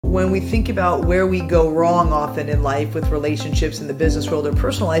when we think about where we go wrong often in life with relationships in the business world or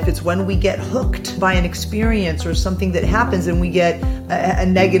personal life, it's when we get hooked by an experience or something that happens and we get a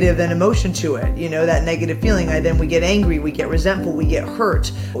negative and emotion to it, that negative feeling. Then we get angry, we get resentful, we get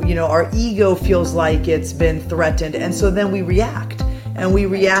hurt. Our ego feels like it's been threatened. And so then we react. And we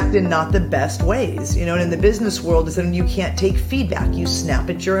react in not the best ways. And in the business world, it's when you can't take feedback. You snap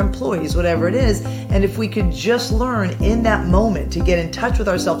at your employees, whatever it is. And if we could just learn in that moment to get in touch with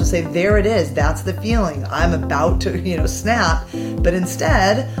ourselves to say, there it is, that's the feeling. I'm about to, snap. But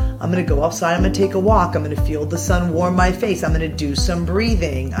instead, I'm going to go outside. I'm going to take a walk. I'm going to feel the sun warm my face. I'm going to do some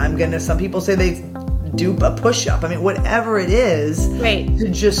breathing. Some people say they do a push-up. Whatever it is, right, to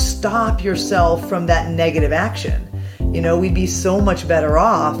just stop yourself from that negative action. We'd be so much better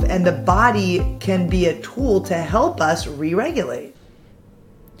off, and the body can be a tool to help us re-regulate.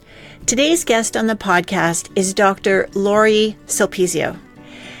 Today's guest on the podcast is Dr. Lorri Sulpizio.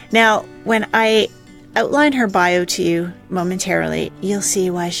 Now, when I outline her bio to you momentarily, you'll see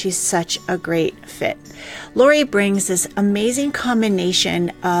why she's such a great fit. Lorri brings this amazing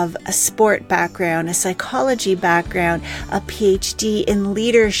combination of a sport background, a psychology background, a PhD in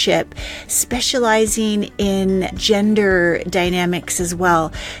leadership, specializing in gender dynamics as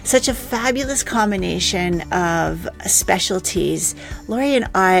well. Such a fabulous combination of specialties. Lorri and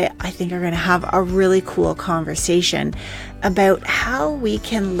I think, are going to have a really cool conversation about how we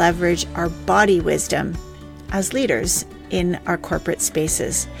can leverage our body wisdom as leaders in our corporate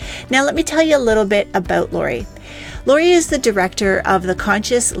spaces. Now, let me tell you a little bit about Lorri. Lorri is the director of the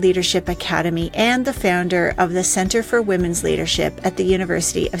Conscious Leadership Academy and the founder of the Center for Women's Leadership at the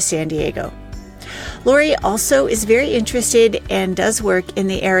University of San Diego. Lorri also is very interested and does work in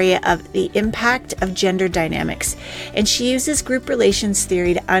the area of the impact of gender dynamics, and she uses group relations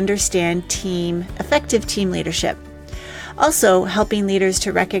theory to understand effective team leadership. Also, helping leaders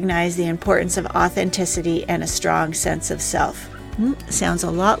to recognize the importance of authenticity and a strong sense of self. Sounds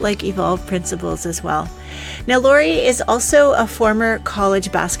a lot like Evolve principles as well. Now, Lorri is also a former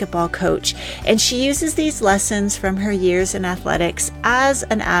college basketball coach, and she uses these lessons from her years in athletics as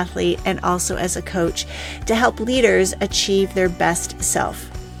an athlete and also as a coach to help leaders achieve their best self.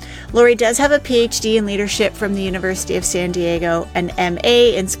 Lorri does have a PhD in leadership from the University of San Diego, an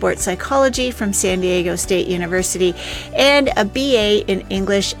MA in sports psychology from San Diego State University, and a BA in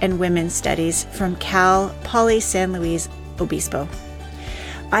English and Women's Studies from Cal Poly San Luis Obispo.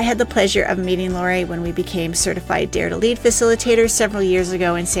 I had the pleasure of meeting Lorri when we became certified Dare to Lead facilitators several years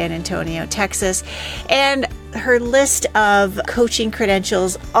ago in San Antonio, Texas, and her list of coaching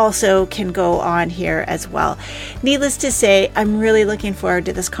credentials also can go on here as well. Needless to say, I'm really looking forward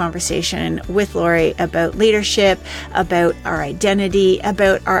to this conversation with Lorri about leadership, about our identity,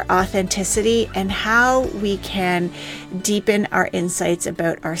 about our authenticity, and how we can deepen our insights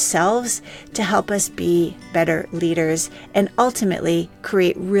about ourselves to help us be better leaders and ultimately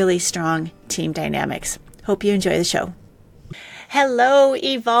create really strong team dynamics. Hope you enjoy the show. Hello,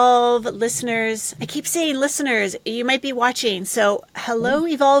 Evolve listeners. I keep saying listeners, you might be watching. So hello,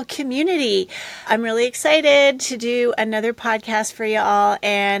 Evolve community. I'm really excited to do another podcast for you all.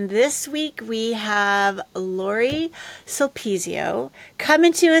 And this week we have Lorri Sulpizio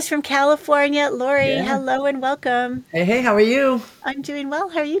coming to us from California. Lorri, hello and welcome. Hey, how are you? I'm doing well.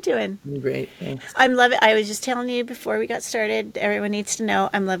 How are you doing? I'm great, thanks. I'm loving it. I was just telling you before we got started, everyone needs to know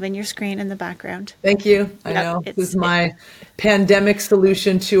I'm loving your screen in the background. Thank you. I know. This is my pandemic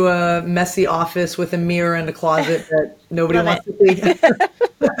solution to a messy office with a mirror and a closet that nobody wants to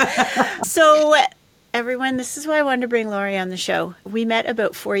see. So everyone, this is why I wanted to bring Lorri on the show. We met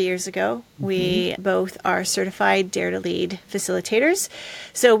about 4 years ago. Mm-hmm. We both are certified Dare to Lead facilitators.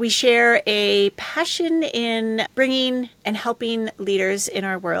 So we share a passion in bringing and helping leaders in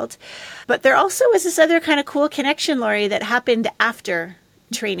our world. But there also was this other kind of cool connection, Lorri, that happened after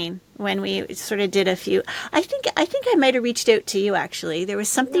training when we sort of did a few. I think I might have reached out to you, actually. There was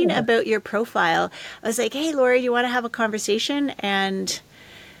something about your profile. I was like, hey, Lorri, you want to have a conversation? And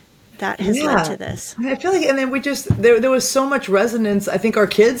that has led to this. I feel like, and then we just, there was so much resonance. I think our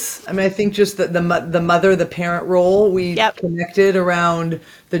kids, I think just the mother, the parent role, we connected around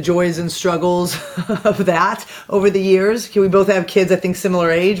the joys and struggles of that over the years. We both have kids, I think,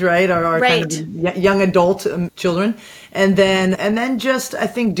 similar age, right? Our kind of young adult children. And then just, I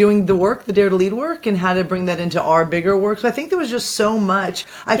think, doing the work, the Dare to Lead work, and how to bring that into our bigger work. So I think there was just so much.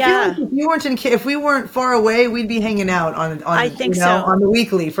 I feel like if we weren't far away, we'd be hanging out on the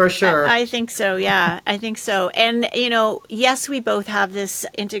weekly for sure. I think so. Yeah, I think so. And, yes, we both have this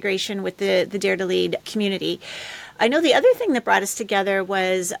integration with the Dare to Lead community. I know the other thing that brought us together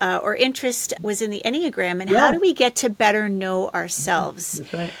was, or interest was in the Enneagram and how do we get to better know ourselves?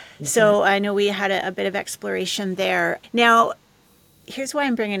 That's right. So I know we had a bit of exploration there. Now, here's why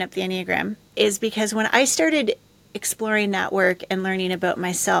I'm bringing up the Enneagram is because when I started exploring that work and learning about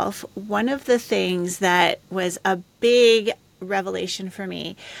myself, one of the things that was a big revelation for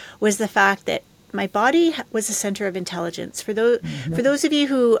me was the fact that my body was a center of intelligence. For those of you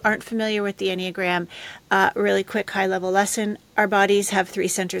who aren't familiar with the Enneagram, really quick high-level lesson, our bodies have 3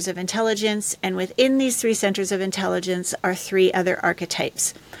 centers of intelligence, and within these 3 centers of intelligence are 3 other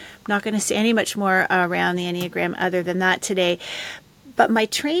archetypes. I'm not going to say any much more around the Enneagram other than that today, but my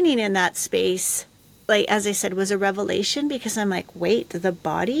training in that space, like as I said, was a revelation because I'm like, wait, the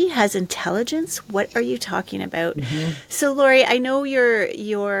body has intelligence? What are you talking about? So Lorri, I know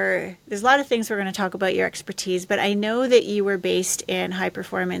there's a lot of things we're going to talk about your expertise, but I know that you were based in high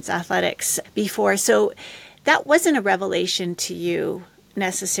performance athletics before. So that wasn't a revelation to you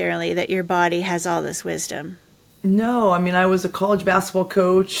necessarily that your body has all this wisdom. No, I mean, I was a college basketball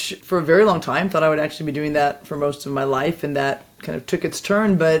coach for a very long time. Thought I would actually be doing that for most of my life, and that kind of took its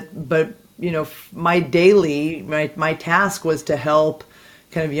turn. But my task was to help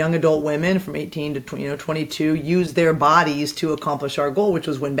kind of young adult women from 18 to 22 use their bodies to accomplish our goal, which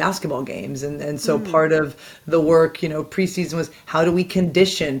was win basketball games. And so part of the work, preseason was how do we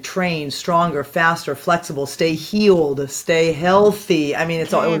condition, train stronger, faster, flexible, stay healed, stay healthy. I mean,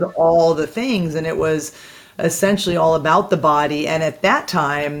 it was all the things, and it was essentially all about the body. And at that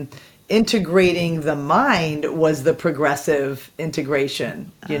time, integrating the mind was the progressive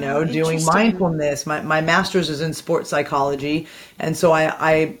integration, doing mindfulness. My master's is in sports psychology. And so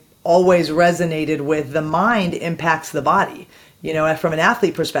I always resonated with the mind impacts the body, from an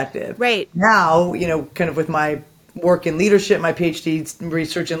athlete perspective. Right. Now, kind of with my work in leadership, my PhD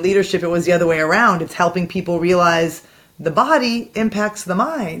research in leadership, it was the other way around. It's helping people realize the body impacts the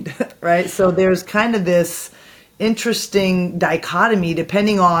mind, right? So there's kind of this interesting dichotomy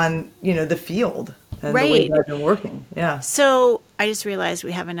depending on, the field and the way that I've been working. Yeah. So I just realized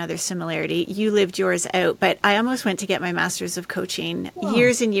we have another similarity. You lived yours out, but I almost went to get my master's of coaching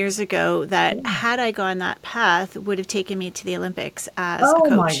years and years ago that had I gone that path would have taken me to the Olympics as a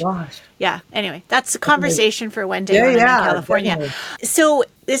coach. Oh my gosh. Yeah. Anyway, that's a conversation for one day when I'm in California. Definitely. So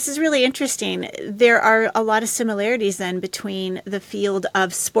this is really interesting. There are a lot of similarities then between the field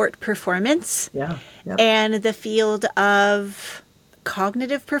of sport performance and the field of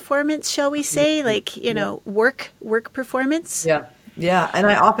cognitive performance, shall we say, work performance. Yeah. And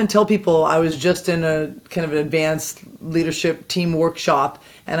I often tell people, I was just in a kind of an advanced leadership team workshop,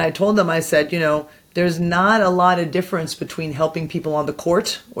 and I told them, I said, there's not a lot of difference between helping people on the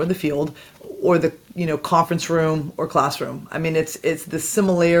court or the field or the, conference room or classroom. I mean, it's the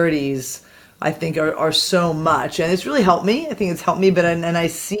similarities I think are so much, and it's really helped me. I think it's helped me, and I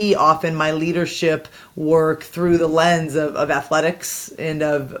see often my leadership work through the lens of athletics and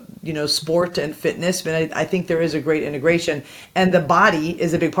of, sport and fitness. But I think there is a great integration, and the body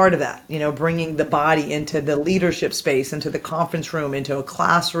is a big part of that, bringing the body into the leadership space, into the conference room, into a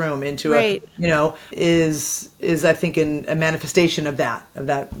classroom, into is I think a manifestation of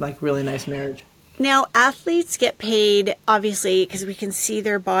that like really nice marriage. Now, athletes get paid, obviously, because we can see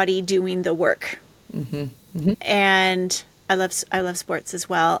their body doing the work. And I love sports as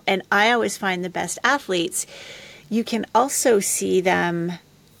well. And I always find the best athletes, you can also see them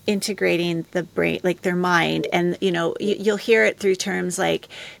integrating the brain, like their mind. And, you'll hear it through terms like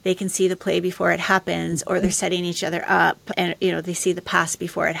they can see the play before it happens, or they're setting each other up, and, they see the pass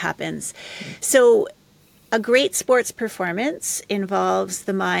before it happens. So a great sports performance involves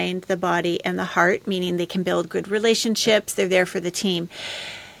the mind, the body, and the heart, meaning they can build good relationships. They're there for the team.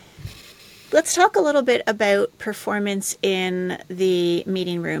 Let's talk a little bit about performance in the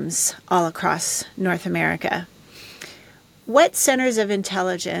meeting rooms all across North America. What centers of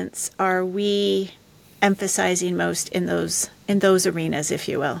intelligence are we emphasizing most in those arenas, if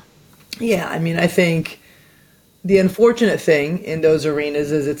you will? Yeah, I mean, I think the unfortunate thing in those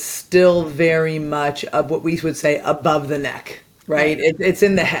arenas is it's still very much of what we would say above the neck, right? It's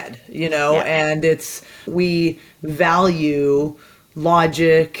in the head, and we value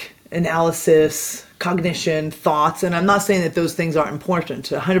logic, analysis, cognition, thoughts, and I'm not saying that those things aren't important.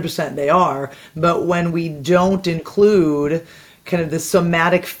 100% they are, but when we don't include kind of the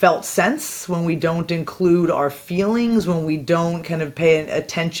somatic felt sense, when we don't include our feelings, when we don't kind of pay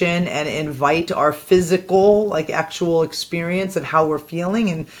attention and invite our physical, like actual experience of how we're feeling,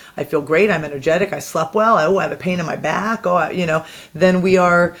 and I feel great, I'm energetic, I slept well, I have a pain in my back, then we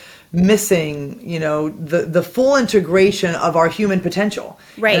are missing, the full integration of our human potential.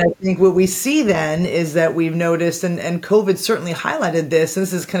 Right. And I think what we see then is that we've noticed, and COVID certainly highlighted this, and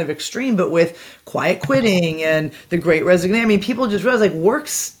this is kind of extreme, but with quiet quitting and the Great Resignation, I mean, people just realize like work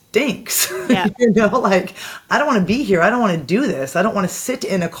stinks. Yeah. Like I don't want to be here. I don't want to do this. I don't want to sit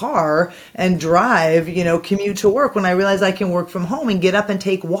in a car and drive, commute to work when I realize I can work from home and get up and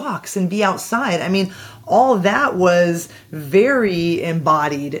take walks and be outside. I mean, all of that was very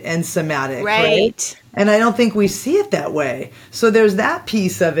embodied and somatic. Right? And I don't think we see it that way. So there's that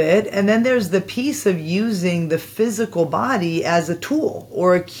piece of it. And then there's the piece of using the physical body as a tool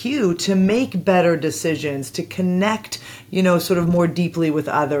or a cue to make better decisions, to connect, sort of more deeply with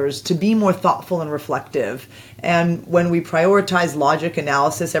others, to be more thoughtful and reflective. And when we prioritize logic,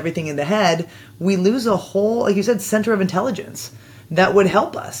 analysis, everything in the head, we lose a whole, like you said, center of intelligence that would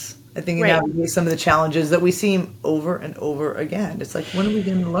help us, I think, navigate some of the challenges that we see over and over again. It's like, when are we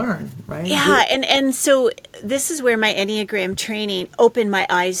going to learn, right? Yeah, and so this is where my Enneagram training opened my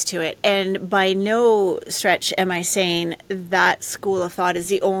eyes to it. And by no stretch am I saying that school of thought is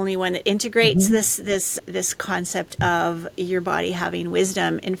the only one that integrates this concept of your body having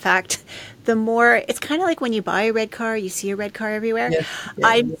wisdom. In fact, the more, it's kind of like when you buy a red car, you see a red car everywhere. Yes.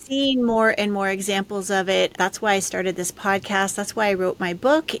 I'm seeing more and more examples of it. That's why I started this podcast. That's why I wrote my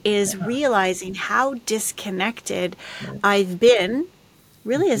book, is realizing how disconnected I've been,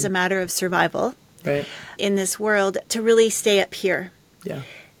 really as a matter of survival in this world, to really stay up here. Yeah.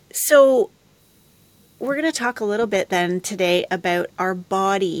 So we're going to talk a little bit then today about our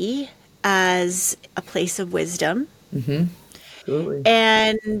body as a place of wisdom. Absolutely.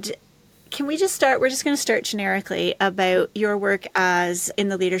 And can we just start? We're just going to start generically about your work as in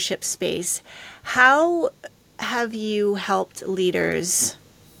the leadership space. How have you helped leaders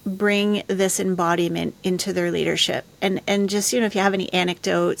bring this embodiment into their leadership? And just, if you have any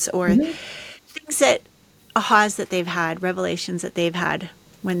anecdotes or things that, ahas that they've had, revelations that they've had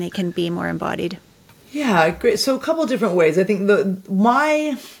when they can be more embodied. Yeah, great. So a couple of different ways. I think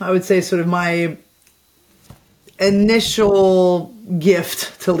my initial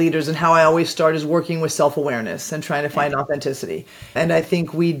gift to leaders and how I always start is working with self-awareness and trying to find authenticity. And I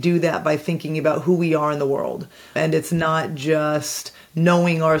think we do that by thinking about who we are in the world. And it's not just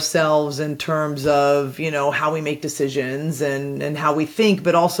knowing ourselves in terms of, how we make decisions and how we think,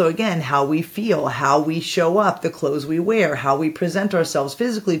 but also, again, how we feel, how we show up, the clothes we wear, how we present ourselves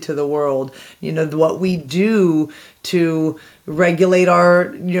physically to the world, what we do to regulate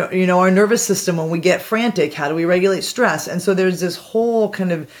our, our nervous system when we get frantic. How do we regulate stress? And so there's this whole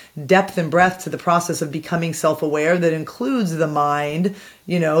kind of depth and breadth to the process of becoming self-aware that includes the mind,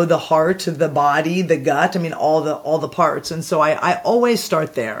 the heart, the body, the gut. I mean, all the parts. And so I always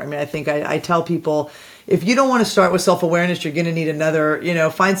start there. I mean, I think I tell people, if you don't want to start with self-awareness, you're going to need another,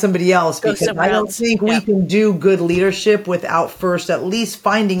 find somebody else, because I don't think we can do good leadership without first at least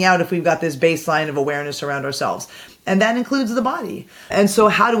finding out if we've got this baseline of awareness around ourselves. And that includes the body. And so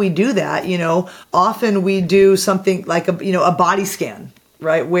how do we do that? Often we do something like a body scan,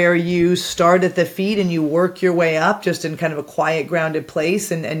 right? Where you start at the feet and you work your way up just in kind of a quiet, grounded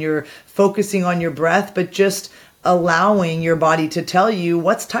place. And you're focusing on your breath, but just allowing your body to tell you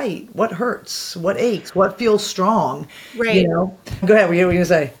what's tight, what hurts, what aches, what feels strong. Right. Go ahead. What were you going to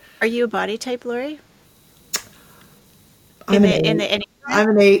say? Are you a body type, Lorri? I'm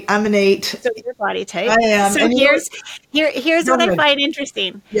an 8. So you're body type. I am. So here's what I find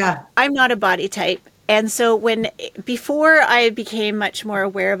interesting. Yeah. I'm not a body type. And so before I became much more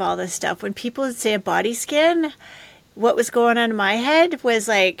aware of all this stuff, when people would say a body scan, what was going on in my head was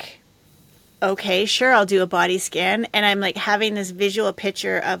like, okay, sure, I'll do a body scan. And I'm like having this visual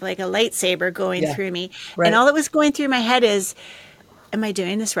picture of like a lightsaber going through me. Right. And all that was going through my head is, am I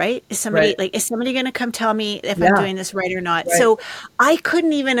doing this right? Is somebody going to come tell me if I'm doing this right or not? Right. So I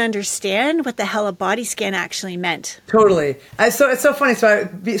couldn't even understand what the hell a body scan actually meant. Totally. So it's so funny.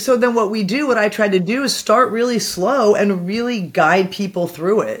 So then what I tried to do is start really slow and really guide people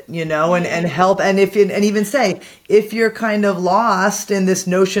through it, and help. And even say, if you're kind of lost in this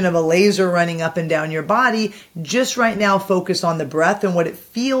notion of a laser running up and down your body, just right now focus on the breath and what it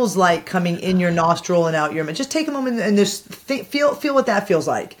feels like coming in your nostril and out your mouth. Just take a moment and just feel what that feels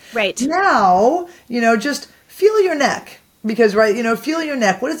like. Right. Now, just feel your neck, because, feel your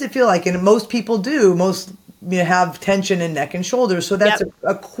neck. What does it feel like? And most people do. Most have tension in neck and shoulders. So that's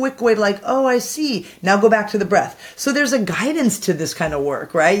a quick way to oh, I see. Now go back to the breath. So there's a guidance to this kind of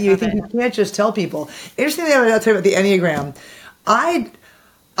work, right? You can't just tell people. Interesting thing I'll tell you about the Enneagram.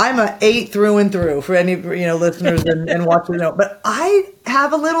 I'm an 8 through and through for any, listeners and watchers know. But I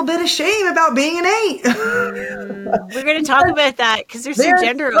have a little bit of shame about being an 8. We're going to talk about that because there's some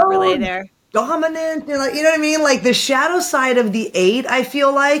gender overlay there. Dominant, you know what I mean? Like the shadow side of the 8, I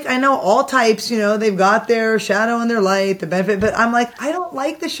feel like, I know all types, they've got their shadow and their light, the benefit, but I'm like, I don't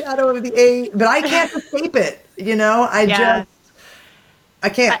like the shadow of the 8, but I can't escape it, I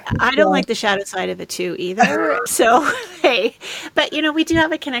can't. I don't like the shadow side of it too either. So, hey, but we do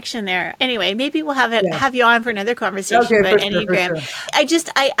have a connection there. Anyway, maybe we'll have you on for another conversation about Enneagram.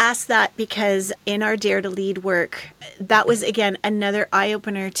 Sure. I asked that because in our Dare to Lead work, that was again another eye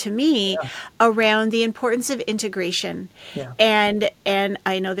opener to me around the importance of integration. Yeah. And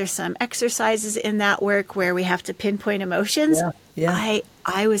I know there's some exercises in that work where we have to pinpoint emotions. Yeah.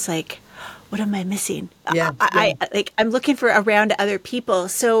 I was like, what am I missing? Yeah, I'm looking for around other people.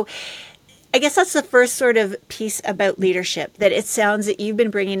 So I guess that's the first sort of piece about leadership that it sounds that you've been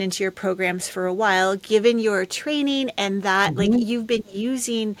bringing into your programs for a while, given your training and that you've been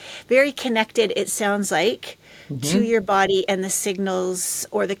using very connected, it sounds like, to your body and the signals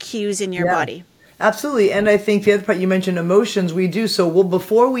or the cues in your body. Absolutely. And I think the other part you mentioned, emotions, we do. So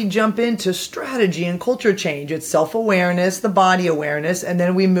before we jump into strategy and culture change, it's self-awareness, the body awareness, and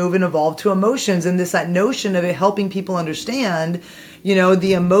then we move and evolve to emotions. And that notion of it helping people understand,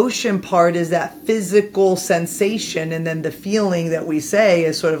 the emotion part is that physical sensation. And then the feeling that we say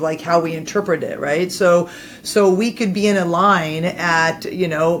is sort of like how we interpret it, right? So we could be in a line at,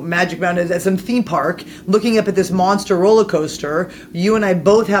 Magic Mountain, at some theme park, looking up at this monster roller coaster. You and I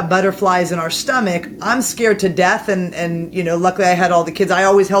both have butterflies in our stomach. I'm scared to death. And luckily I had all the kids. I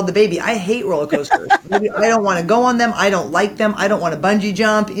always held the baby. I hate roller coasters. I don't want to go on them. I don't like them. I don't want to bungee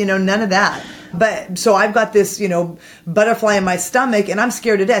jump, none of that. But so I've got this, butterfly in my stomach and I'm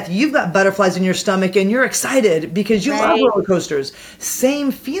scared to death. You've got butterflies in your stomach and you're excited because you love roller coasters.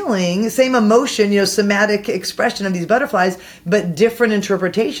 Same feeling, same emotion, somatic expression of these butterflies, but different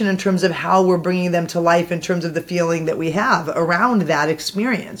interpretation in terms of how we're bringing them to life in terms of the feeling that we have around that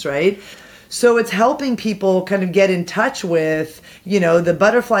experience, right? So it's helping people kind of get in touch with, the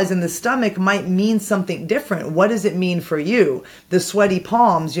butterflies in the stomach might mean something different. What does it mean for you? The sweaty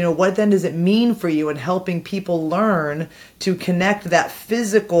palms, what then does it mean for you? And helping people learn to connect that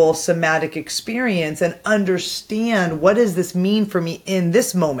physical somatic experience and understand, what does this mean for me in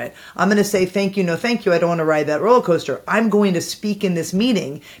this moment? I'm going to say, thank you, no thank you. I don't want to ride that roller coaster. I'm going to speak in this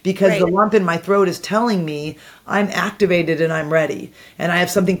meeting because the lump in my throat is telling me I'm activated and I'm ready and I have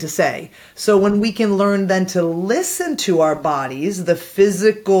something to say. So when we can learn then to listen to our bodies, the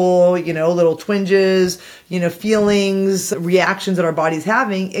physical, little twinges, feelings, reactions that our body's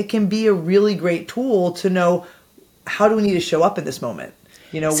having, it can be a really great tool to know, how do we need to show up in this moment?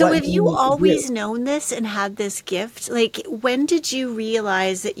 So have you always known this and had this gift? Like, when did you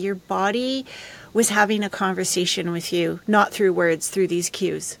realize that your body was having a conversation with you, not through words, through these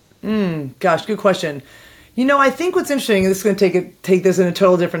cues? Gosh, good question. I think what's interesting, and this is going to take this in a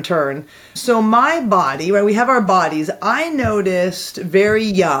total different turn. So my body, right, we have our bodies. I noticed very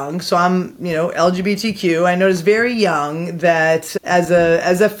young, so I'm, LGBTQ. I noticed very young that as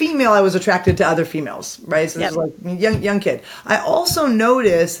a female, I was attracted to other females, right? So this is like young kid. I also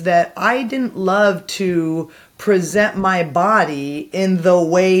noticed that I didn't love to present my body in the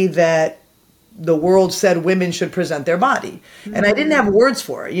way that the world said women should present their body. And I didn't have words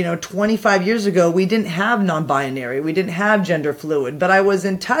for it. 25 years ago, we didn't have non-binary. We didn't have gender fluid. But I was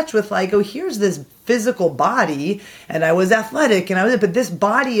in touch with here's this physical body. And I was athletic. But this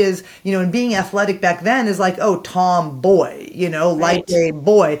body is, and being athletic back then is like, tomboy, like a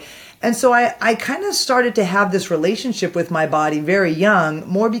boy. And so I kind of started to have this relationship with my body very young,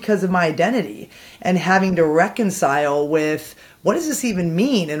 more because of my identity and having to reconcile with, what does this even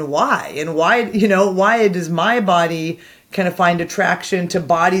mean and why? And why does my body kind of find attraction to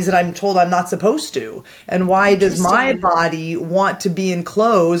bodies that I'm told I'm not supposed to? And why does my body want to be in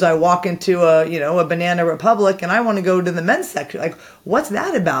clothes? I walk into a Banana Republic and I want to go to the men's section. Like, what's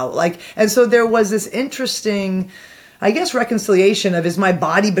that about? And so there was this interesting, I guess, reconciliation of, is my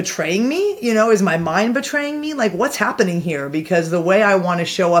body betraying me? Is my mind betraying me? Like, what's happening here? Because the way I want to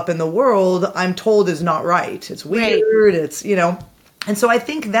show up in the world, I'm told is not right. It's weird. It's, and so I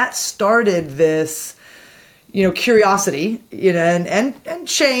think that started this, curiosity, and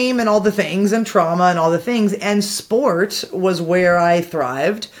shame and all the things and trauma and all the things. And sport was where I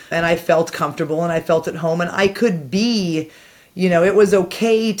thrived and I felt comfortable and I felt at home and I could be, it was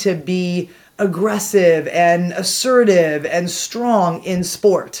okay to be aggressive and assertive and strong in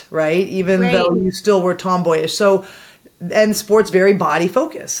sport, right? Even though you still were tomboyish. So, and sport's very body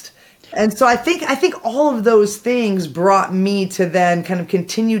focused. And so I think all of those things brought me to then kind of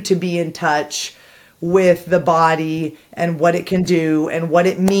continue to be in touch with the body and what it can do and what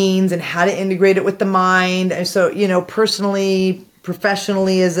it means and how to integrate it with the mind. And so, personally,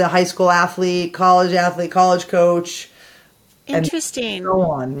 professionally as a high school athlete, college coach. Interesting. And so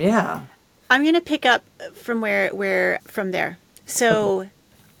on. Yeah. I'm going to pick up from from there. So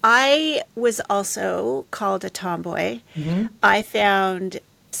I was also called a tomboy. Mm-hmm. I found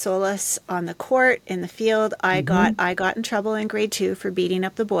solace on the court, in the field. I got in trouble in grade 2 for beating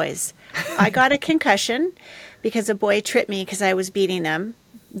up the boys. I got a concussion because a boy tripped me because I was beating them.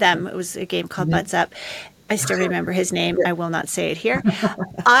 It was a game called Butts Up. I still remember his name. I will not say it here.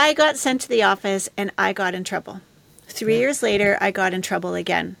 I got sent to the office and I got in trouble. 3 years later, I got in trouble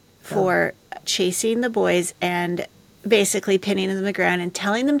again for chasing the boys and basically pinning them to the ground and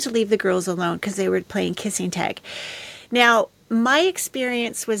telling them to leave the girls alone because they were playing kissing tag. Now, my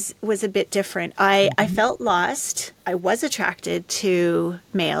experience was a bit different. I felt lost. I was attracted to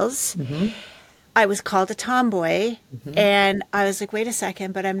males. Mm-hmm. I was called a tomboy, and I was like, wait a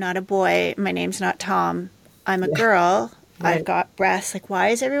second, but I'm not a boy. My name's not Tom. I'm a girl. Right. I've got breasts. Like, why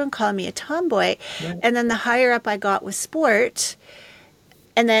is everyone calling me a tomboy? Right. And then the higher up I got with sport,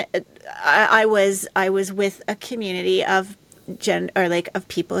 and then I was with a community of of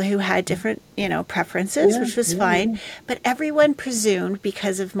people who had different, preferences, which was fine. But everyone presumed,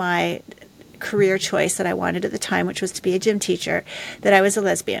 because of my career choice that I wanted at the time, which was to be a gym teacher, that I was a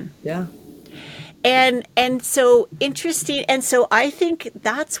lesbian. Yeah. And so interesting. And so I think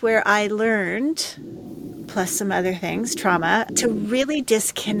that's where I learned, plus some other things, trauma, to really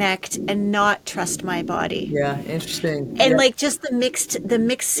disconnect and not trust my body. Yeah, interesting. And just the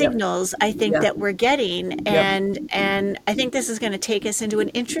mixed signals, I think that we're getting. And I think this is going to take us into an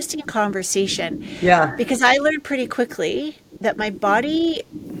interesting conversation. Yeah. Because I learned pretty quickly that my body,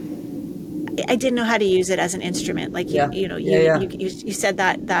 I didn't know how to use it as an instrument. Like, you said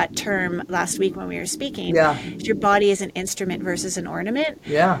that term last week when we were speaking. Yeah. Your body is an instrument versus an ornament.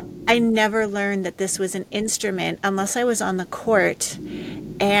 Yeah. I never learned that this was an instrument unless I was on the court.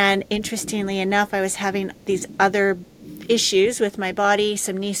 And interestingly enough, I was having these other issues with my body,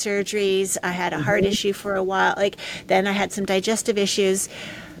 some knee surgeries. I had a heart issue for a while. Then I had some digestive issues.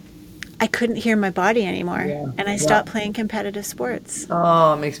 I couldn't hear my body anymore, and I stopped playing competitive sports.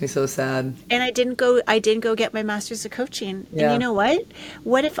 Oh, it makes me so sad. And I didn't go get my master's of coaching. Yeah. And you know what?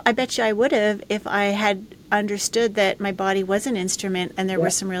 I bet you I would have if I had understood that my body was an instrument and there were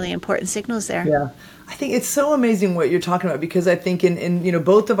some really important signals there. Yeah. I think it's so amazing what you're talking about, because I think in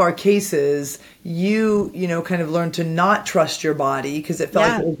both of our cases, you kind of learned to not trust your body because it felt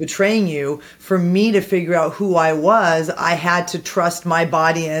like it was betraying you. For me to figure out who I was, I had to trust my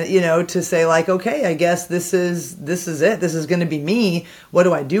body and, to say like, okay, I guess this is it. This is going to be me. What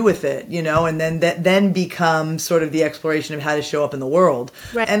do I do with it? And then that becomes sort of the exploration of how to show up in the world.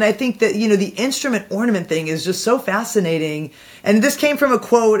 Right. And I think that, the instrument ornament thing is just so fascinating. And this came from a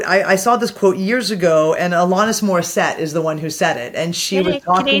quote. I saw this quote years ago, and Alanis Morissette is the one who said it. And she was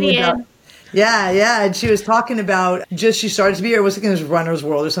talking about... Yeah. And she was talking about she started to be, it was like in this runner's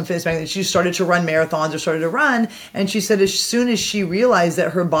world or something. And she started to run marathons or started to run. And she said as soon as she realized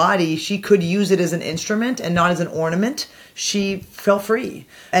that her body, she could use it as an instrument and not as an ornament, she felt free.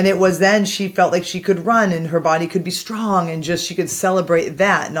 And it was then she felt like she could run and her body could be strong and she could celebrate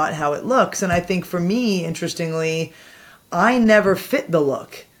that, not how it looks. And I think for me, interestingly, I never fit the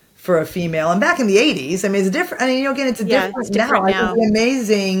look for a female. And back in the 80s, I mean, it's different. I mean, again, it's different now. I think it's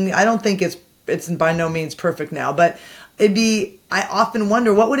amazing. I don't think it's by no means perfect now, but I often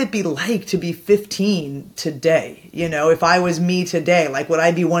wonder, what would it be like to be 15 today? If I was me today, like, would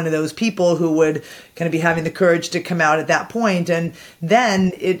I be one of those people who would kind of be having the courage to come out at that point? And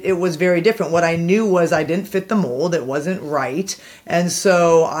then it was very different. What I knew was I didn't fit the mold. It wasn't right. And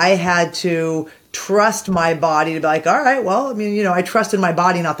so I had to trust my body to be like, all right, well, I mean, I trusted my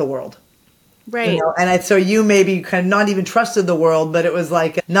body, not the world. Right. So you maybe kind of not even trusted the world, but it was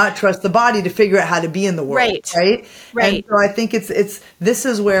like not trust the body to figure out how to be in the world. Right. And so I think this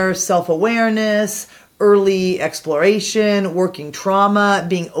is where self-awareness, early exploration, working trauma,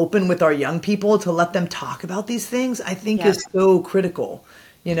 being open with our young people to let them talk about these things, I think is so critical.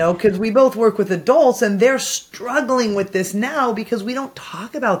 Because we both work with adults and they're struggling with this now because we don't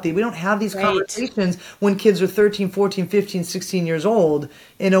talk about we don't have these conversations when kids are 13, 14, 15, 16 years old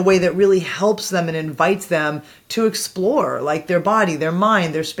in a way that really helps them and invites them to explore like their body, their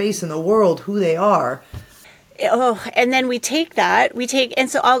mind, their space in the world, who they are. Oh, and then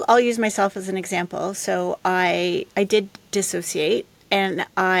and so I'll use myself as an example. So I did dissociate. And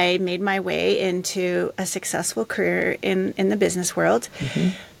I made my way into a successful career in the business world.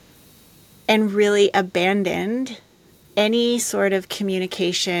 Mm-hmm. and really abandoned any sort of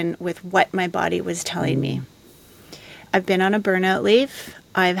communication with what my body was telling me. I've been on a burnout leave.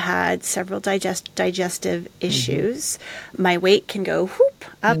 I've had several digestive issues. My weight can go whoop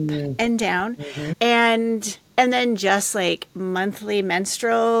up and down. And then just like monthly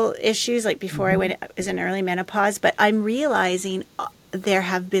menstrual issues, like before I was in early menopause. But I'm realizing there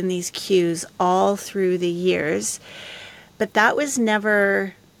have been these cues all through the years, but that was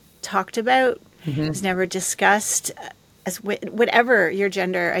never talked about. It was never discussed as whatever your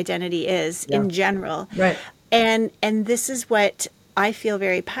gender identity is in general. Right. And this is what I feel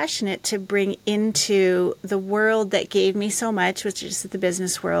very passionate to bring into the world that gave me so much, which is the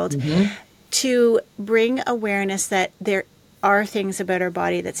business world, to bring awareness that there are things about our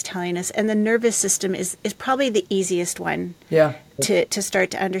body that's telling us. And the nervous system is probably the easiest one to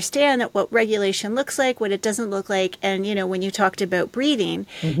start to understand that what regulation looks like, what it doesn't look like. And, you know, when you talked about breathing,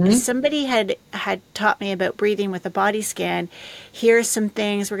 if somebody had taught me about breathing with a body scan, here's some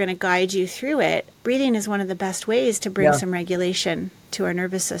things, we're going to guide you through it. Breathing is one of the best ways to bring some regulation to our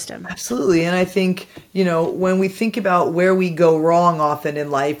nervous system. Absolutely. And I think, you know, when we think about where we go wrong often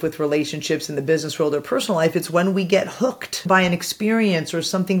in life with relationships in the business world or personal life, it's when we get hooked by an experience or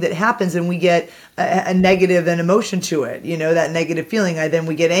something that happens and we get a negative and emotion to it, you know, that negative feeling. Then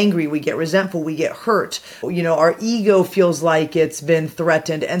we get angry, we get resentful, we get hurt. You know, our ego feels like it's been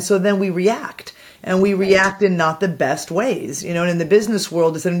threatened. And so then we react. And we react in not the best ways, you know, and in the business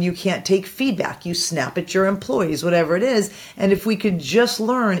world, it's when you can't take feedback, you snap at your employees, whatever it is. And if we could just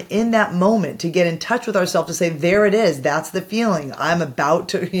learn in that moment to get in touch with ourselves to say, there it is, that's the feeling, I'm about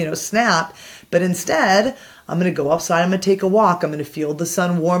to, you know, snap. But instead, I'm going to go outside, I'm going to take a walk, I'm going to feel the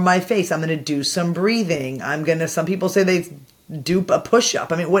sun warm my face, I'm going to do some breathing, some people say they do a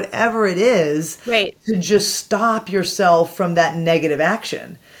push-up. I mean, whatever it is, to just stop yourself from that negative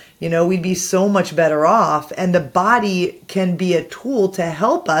action. You know, we'd be so much better off, and the body can be a tool to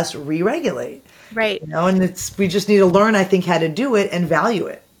help us re-regulate. Right. You know, and we just need to learn, I think, how to do it and value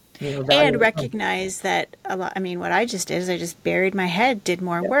it. You know, and recognize that a lot. I mean, what I just did is I just buried my head, did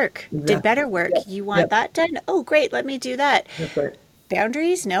more work, did better work. You want that done? Oh, great. Let me do that. That's right.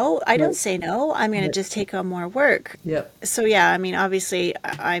 Boundaries? No, I don't say no. I'm going to just take on more work. So yeah, I mean, obviously,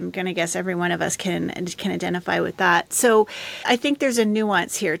 I'm going to guess every one of us can identify with that. So I think there's a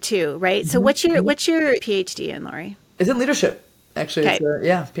nuance here too, right? So what's your PhD in, Lorri? It's in leadership. Actually, it's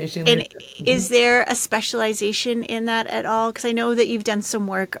PhD in leadership. And is there a specialization in that at all? Because I know that you've done some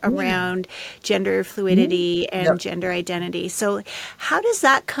work around gender fluidity and gender identity. So how does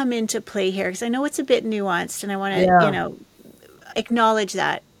that come into play here? Because I know it's a bit nuanced, and I want to, you know, acknowledge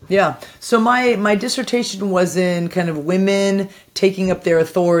that. Yeah. So my dissertation was in kind of women taking up their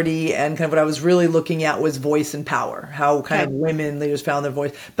authority, and kind of what I was really looking at was voice and power, how kind of women leaders found their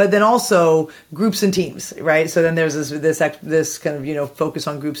voice, but then also groups and teams, right? So then there's this kind of, you know, focus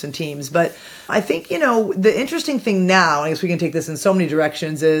on groups and teams. But I think, you know, the interesting thing now, I guess we can take this in so many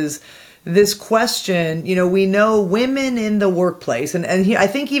directions, is this question, you know, we know women in the workplace, and I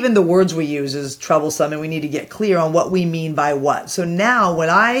think even the words we use is troublesome, and we need to get clear on what we mean by what. So now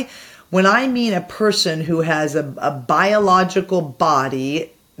when I mean a person who has a biological body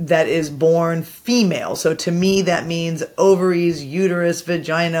that is born female, so to me that means ovaries, uterus,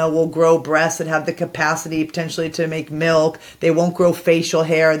 vagina, will grow breasts that have the capacity potentially to make milk. They won't grow facial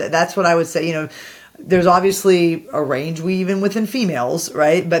hair. That's what I would say, you know. There's obviously a range even within females,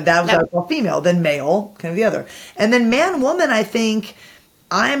 right? But that was what I call female, then male, kind of the other. And then man, woman, I think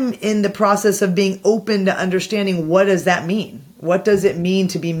I'm in the process of being open to understanding, what does that mean? What does it mean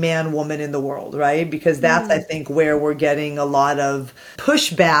to be man, woman in the world, right? Because that's, I think, where we're getting a lot of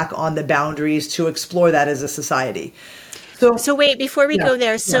pushback on the boundaries to explore that as a society. So wait, before we go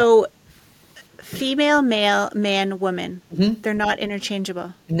there, so female, male, man, woman. They're not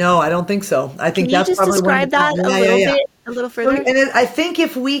interchangeable. No, I don't think so. I think that's probably describe that a little further. And I think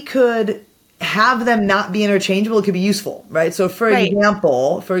if we could have them not be interchangeable, it could be useful, right? So for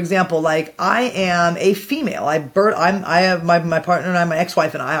example, like I am a female. I have my partner and I, my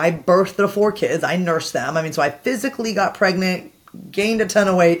ex-wife and I birthed the 4 kids. I nursed them. I mean, so I physically got pregnant, gained a ton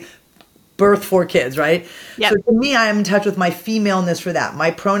of weight, birth 4 kids, right? So to me, I am in touch with my femaleness for that.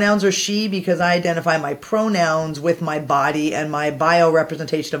 My pronouns are she because I identify my pronouns with my body and my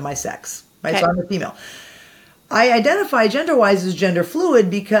bio-representation of my sex, right? So I'm a female. I identify gender-wise as gender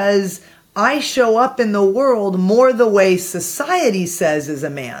fluid because I show up in the world more the way society says is a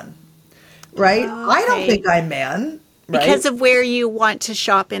man, right? I don't think I'm man. Right? Because of where you want to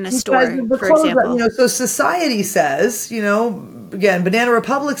shop in a store, for example. You know, so society says, you know, again, Banana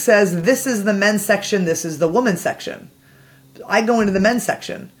Republic says this is the men's section, this is the women's section. I go into the men's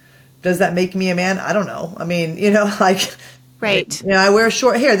section Does that make me a man? I don't know. I mean, like, Right. I wear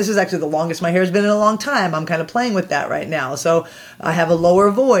short hair. This is actually the longest my hair has been in a long time. I'm kind of playing with that right now. So I have a lower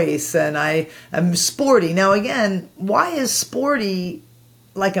voice and I am sporty. Now, again, why is sporty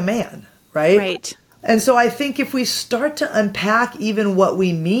like a man, right? Right. And so I think if we start to unpack even what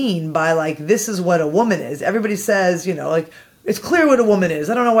we mean by like, this is what a woman is. Everybody says, like, it's clear what a woman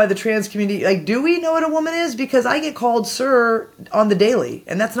is. I don't know why the trans community, like, do we know what a woman is? Because I get called sir on the daily,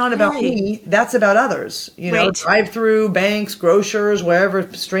 and that's not about me. That's about others, Right. drive-through, banks, grocers,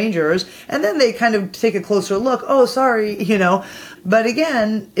 wherever, strangers. And then they kind of take a closer look. Oh, sorry, But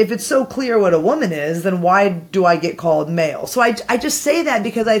again, if it's so clear what a woman is, then why do I get called male? So I just say that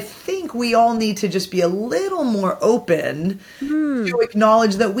because I think we all need to just be a little more open to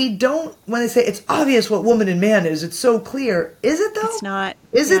acknowledge that we don't, when they say it's obvious what woman and man is, it's so clear. Is it though? It's not.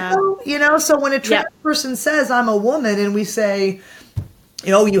 Is it though? So when a trans person says I'm a woman and we say,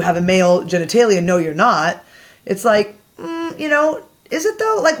 you have a male genitalia, no, you're not. It's like, is it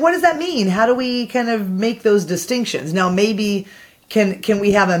though? Like, what does that mean? How do we kind of make those distinctions? Now, maybe can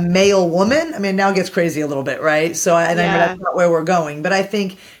we have a male woman? I mean, now it gets crazy a little bit, right? So, I know that's not where we're going, but I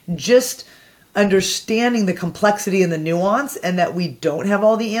think just understanding the complexity and the nuance and that we don't have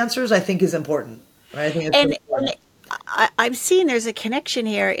all the answers, I think is important. Right? I think it's And important. I'm seeing there's a connection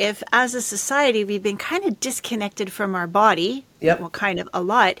here. If as a society we've been kind of disconnected from our body, well, kind of a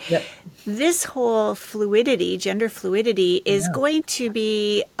lot, this whole fluidity, gender fluidity, is going to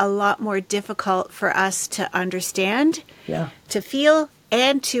be a lot more difficult for us to understand, to feel,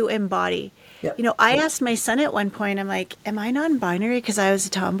 and to embody. I asked my son at one point, I'm like, am I non-binary because I was a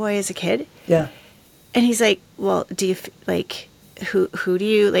tomboy as a kid? Yeah. And he's like, well, do you like... Who do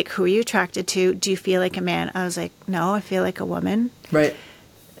you like? Who are you attracted to? Do you feel like a man? I was like, no, I feel like a woman. Right.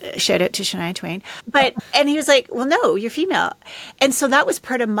 Shout out to Shania Twain. And he was like, well, no, you're female. And so that was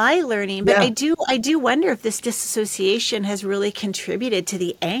part of my learning. But I do wonder if this disassociation has really contributed to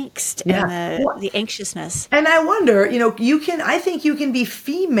the angst and the anxiousness. And I wonder, I think you can be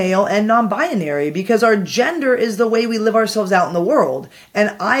female and non-binary because our gender is the way we live ourselves out in the world. And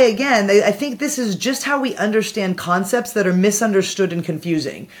I think this is just how we understand concepts that are misunderstood and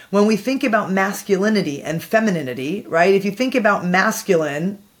confusing. When we think about masculinity and femininity, right? If you think about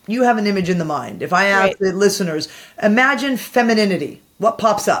masculine, you have an image in the mind. If I ask the listeners, imagine femininity, what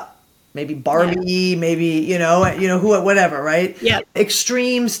pops up? Maybe Barbie, maybe, who, whatever, right? Yeah.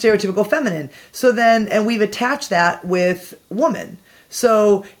 Extreme, stereotypical feminine. So then, and we've attached that with woman.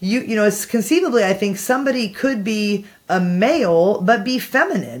 So it's conceivably, I think somebody could be a male, but be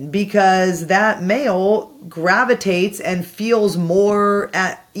feminine because that male gravitates and feels more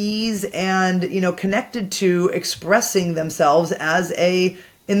at ease and, connected to expressing themselves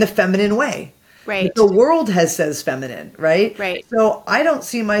in the feminine way. Right. The world says feminine, right? Right. So I don't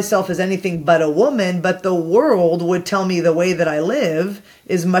see myself as anything but a woman, but the world would tell me the way that I live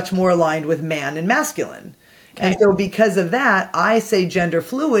is much more aligned with man and masculine. Okay. And so because of that, I say gender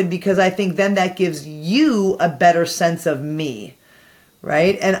fluid because I think then that gives you a better sense of me.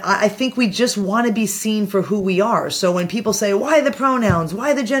 Right. And I think we just want to be seen for who we are. So when people say, why the pronouns?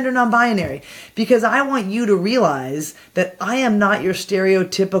 Why the gender non-binary? Because I want you to realize that I am not your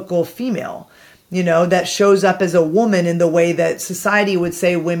stereotypical female, that shows up as a woman in the way that society would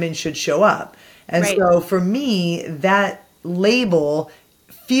say women should show up. And so for me, that label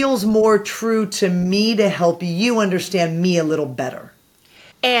feels more true to me to help you understand me a little better.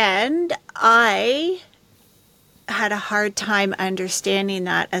 And I had a hard time understanding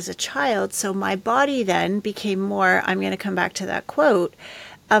that as a child. So my body then became more, I'm going to come back to that quote,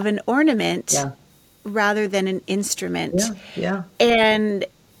 of an ornament rather than an instrument. Yeah. And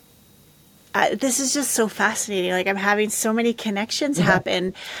this is just so fascinating. Like I'm having so many connections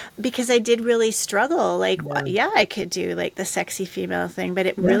happen because I did really struggle. Like, I could do like the sexy female thing, but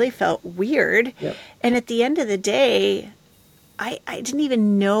it really felt weird. Yep. And at the end of the day, I didn't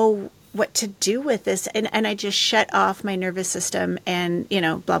even know what to do with this. And I just shut off my nervous system and,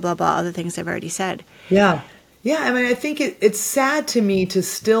 blah, blah, blah, other things I've already said. Yeah. Yeah, I mean, I think it's sad to me to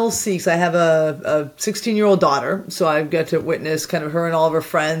still see, because I have a 16-year-old daughter, so I've got to witness kind of her and all of her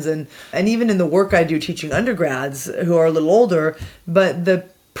friends, and even in the work I do teaching undergrads who are a little older, but the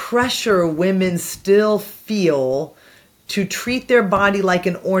pressure women still feel to treat their body like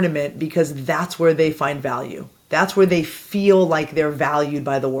an ornament because that's where they find value. That's where they feel like they're valued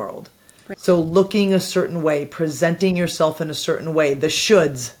by the world. Right. So looking a certain way, presenting yourself in a certain way, the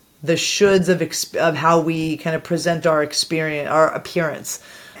shoulds of how we kind of present our experience, our appearance.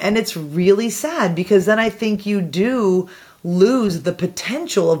 And it's really sad because then I think you do lose the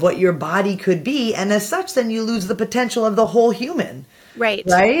potential of what your body could be. And as such, then you lose the potential of the whole human. Right.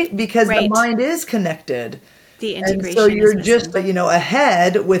 right? Because the Right. mind is connected. The And integration so you're is just, missing. a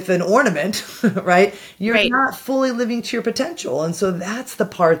head with an ornament, right? You're Right. not fully living to your potential. And so that's the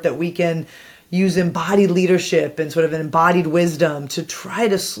part that we can use embodied leadership and sort of an embodied wisdom to try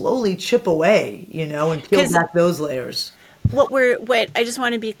to slowly chip away, and peel 'Cause back those layers. what I just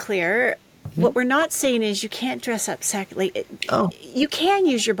want to be clear, what we're not saying is you can't dress up Oh, you can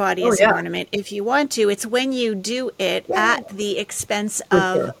use your body oh as an yeah, ornament if you want to. It's when you do it yeah, at the expense for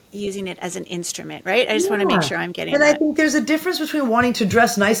of sure. using it as an instrument, right? I just want to make Yeah. sure I'm getting And I that. think there's a difference between wanting to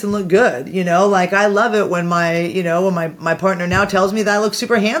dress nice and look good, like I love it when my partner now tells me that I look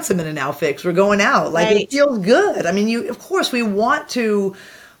super handsome in an outfit 'cause we're going out. Like it Right. feels good. I mean, of course we want to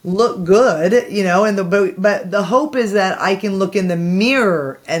look good, but the hope is that I can look in the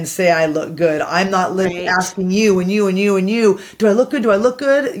mirror and say I look good. I'm not Right. asking you and you and you and you, do I look good? Do I look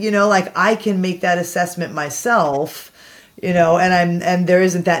good? Like I can make that assessment myself, and there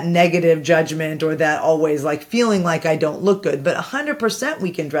isn't that negative judgment or that always like feeling like I don't look good, but 100% we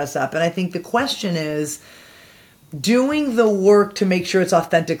can dress up. And I think the question is doing the work to make sure it's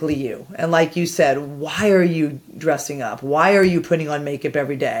authentically you. And like you said, why are you dressing up? Why are you putting on makeup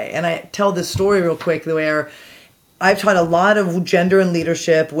every day? And I tell this story real quick where I've taught a lot of gender and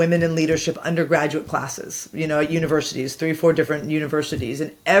leadership, women in leadership undergraduate classes, at universities, 3-4 different universities.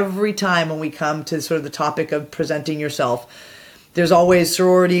 And every time when we come to sort of the topic of presenting yourself, there's always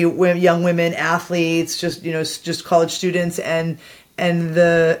sorority, young women, athletes, just college students. And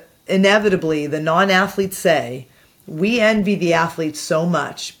inevitably the non-athletes say, we envy the athletes so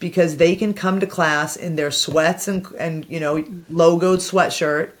much because they can come to class in their sweats and logoed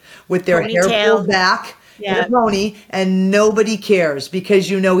sweatshirt with their hair pulled Ponytail. back in a Yeah. pony, and nobody cares because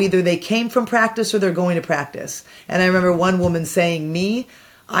either they came from practice or they're going to practice. And I remember one woman saying,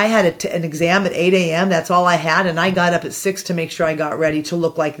 I had an exam at 8 a.m. That's all I had. And I got up at 6 to make sure I got ready to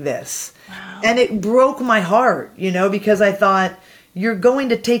look like this. Wow. And it broke my heart, because I thought, you're going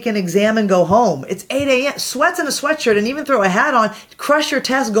to take an exam and go home. It's 8 a.m. Sweats in a sweatshirt and even throw a hat on, crush your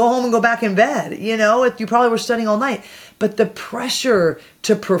test, go home and go back in bed. You probably were studying all night. But the pressure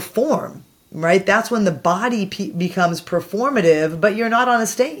to perform, right? That's when the body becomes performative, but you're not on a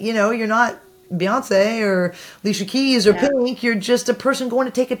stage. You're not Beyonce or Alicia Keys or Pink. You're just a person going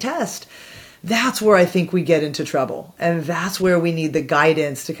to take a test. That's where I think we get into trouble. And that's where we need the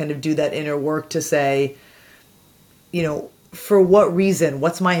guidance to kind of do that inner work to say, for what reason?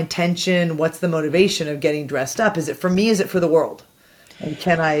 What's my intention? What's the motivation of getting dressed up? Is it for me? Is it for the world? And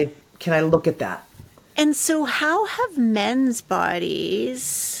can I look at that? And so how have men's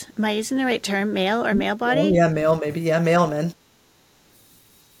bodies, am I using the right term, male or male body? Oh, yeah, male, maybe. Yeah, male men.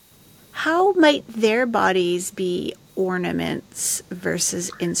 How might their bodies be ornaments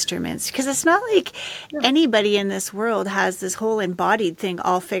versus instruments? Because it's not like anybody in this world has this whole embodied thing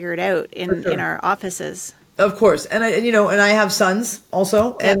all figured out in our offices. Of course. And I have sons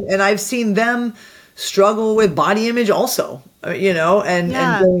also, and I've seen them struggle with body image also,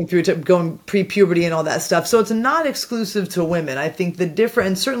 and going pre-puberty and all that stuff. So it's not exclusive to women. I think the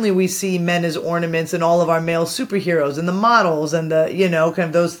difference, certainly we see men as ornaments and all of our male superheroes and the models and the, kind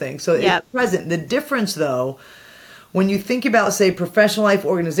of those things. So it's present. The difference though, when you think about, say, professional life,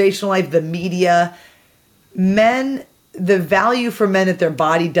 organizational life, the media, the value for men at their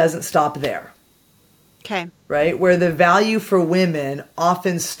body doesn't stop there. Okay. Right? Where the value for women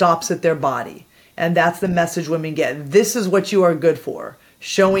often stops at their body. And that's the message women get. This is what you are good for.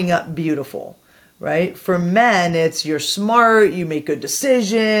 Showing up beautiful. Right? For men, it's you're smart, you make good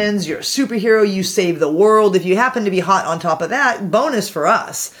decisions, you're a superhero, you save the world. If you happen to be hot on top of that, bonus for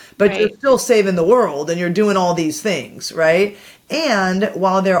us. But you're still saving the world and you're doing all these things, right? And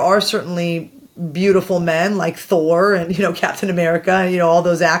while there are certainly beautiful men like Thor and, Captain America and, all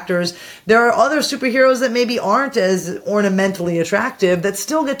those actors, there are other superheroes that maybe aren't as ornamentally attractive that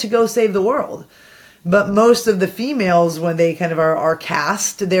still get to go save the world. But most of the females, when they kind of are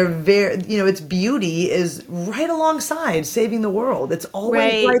cast, they're very, its beauty is right alongside saving the world. It's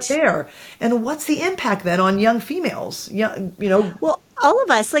always right there. And what's the impact then on young females? Well, all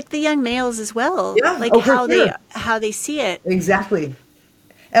of us, like the young males as well. Yeah. Like how they see it. Exactly.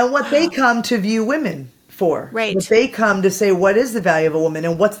 And what they come to view women for. Right. What they come to say, what is the value of a woman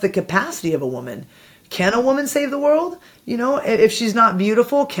and what's the capacity of a woman? Can a woman save the world? If she's not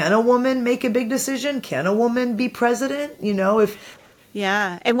beautiful, can a woman make a big decision? Can a woman be president?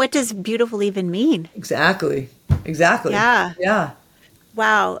 Yeah. And what does beautiful even mean? Exactly. Yeah. Yeah.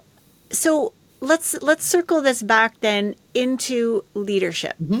 Wow. So let's circle this back then into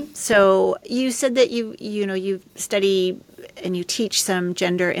leadership. Mm-hmm. So you said that you study and you teach some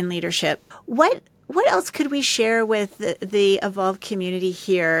gender in leadership. What what else could we share with the Evolve community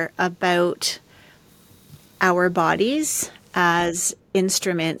here about our bodies as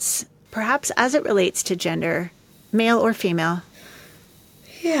instruments, perhaps as it relates to gender, male or female?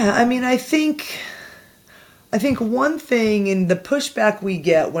 Yeah, I mean, I think one thing in the pushback we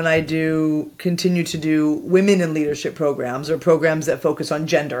get when I continue to do women in leadership programs or programs that focus on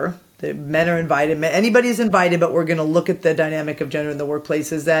gender, the men are invited, anybody's invited, but we're going to look at the dynamic of gender in the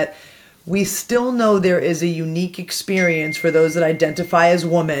workplace, is that we still know there is a unique experience for those that identify as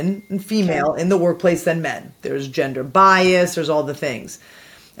woman and female in the workplace than men. There's gender bias, there's all the things.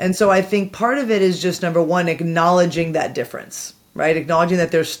 And so I think part of it is just, number one, acknowledging that difference, right? Acknowledging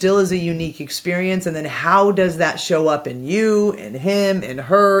that there still is a unique experience. And then how does that show up in you, in him, in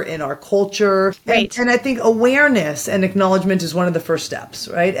her, in our culture? Right. And I think awareness and acknowledgement is one of the first steps,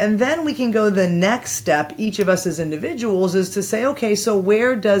 right? And then we can go the next step, each of us as individuals, is to say, okay, so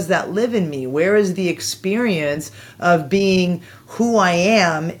where does that live in me? Where is the experience of being who I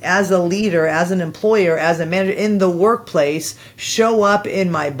am as a leader, as an employer, as a manager in the workplace show up in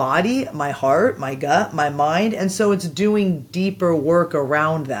my body, my heart, my gut, my mind? And so it's doing deeper work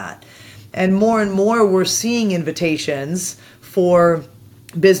around that. And more we're seeing invitations for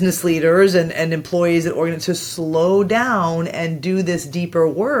business leaders and employees at organizations to slow down and do this deeper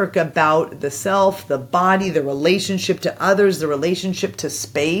work about the self, the body, the relationship to others, the relationship to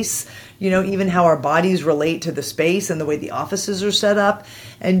space, even how our bodies relate to the space and the way the offices are set up,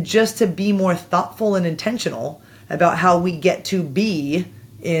 and just to be more thoughtful and intentional about how we get to be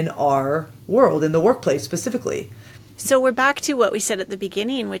in our world, in the workplace specifically. So we're back to what we said at the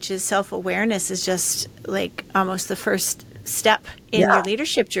beginning, which is self-awareness is just like almost the first step in your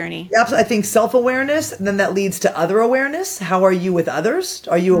leadership journey. Yep. I think self-awareness, then that leads to other awareness. How are you with others?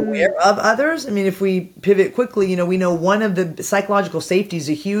 Are you aware of others? I mean, if we pivot quickly, we know one of the psychological safety is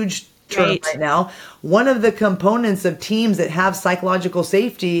a huge term right now. One of the components of teams that have psychological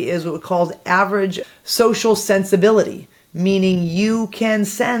safety is what we call average social sensibility, meaning you can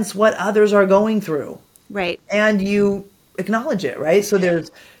sense what others are going through. Right. And you acknowledge it, right? So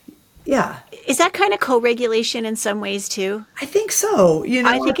there's, Is that kind of co-regulation in some ways too? I think so.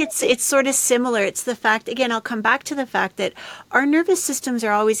 I think it's sort of similar. It's the fact, again, I'll come back to the fact that our nervous systems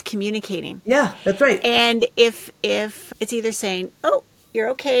are always communicating. Yeah, that's right. And if it's either saying, oh, you're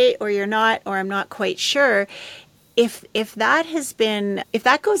okay, or you're not, or I'm not quite sure, if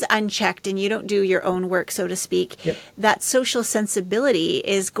that goes unchecked and you don't do your own work, so to speak, that social sensibility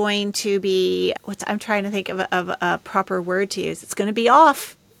is going to be, I'm trying to think of a proper word to use. It's going to be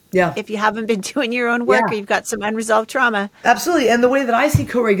off. Yeah. If you haven't been doing your own work or you've got some unresolved trauma. Absolutely. And the way that I see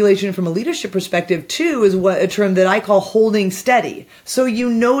co-regulation from a leadership perspective too is a term that I call holding steady. So you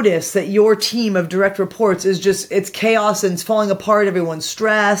notice that your team of direct reports is it's chaos and it's falling apart. Everyone's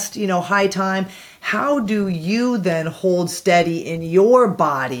stressed, high time. How do you then hold steady in your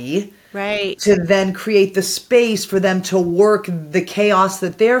body? Right. To then create the space for them to work the chaos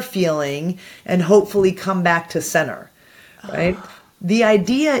that they're feeling and hopefully come back to center. Right. The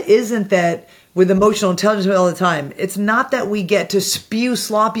idea isn't that with emotional intelligence all the time, it's not that we get to spew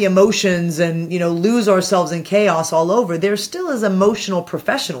sloppy emotions and, lose ourselves in chaos all over. There still is emotional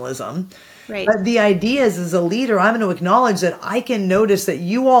professionalism. Right. But the idea is, as a leader, I'm going to acknowledge that I can notice that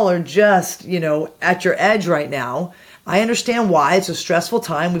you all are just, at your edge right now. I understand why. It's a stressful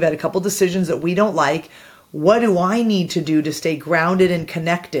time. We've had a couple decisions that we don't like. What do I need to do to stay grounded and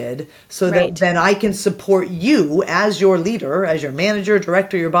connected so that then I can support you as your leader, as your manager,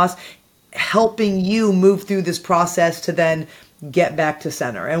 director, your boss, helping you move through this process to then get back to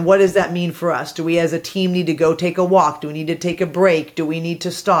center? And what does that mean for us? Do we as a team need to go take a walk? Do we need to take a break? Do we need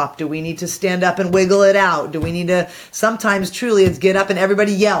to stop? Do we need to stand up and wiggle it out? Do we need to, sometimes truly it's get up and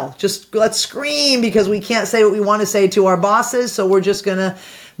everybody yell. Just let's scream because we can't say what we want to say to our bosses. So we're just going to,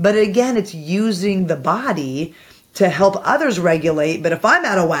 but again, it's using the body to help others regulate. But if I'm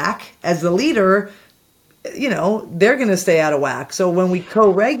out of whack as the leader, they're going to stay out of whack. So when we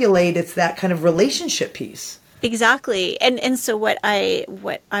co-regulate, it's that kind of relationship piece. Exactly. And so what I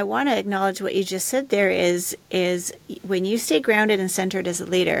want to acknowledge what you just said there is when you stay grounded and centered as a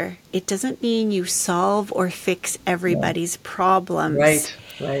leader, it doesn't mean you solve or fix everybody's problems.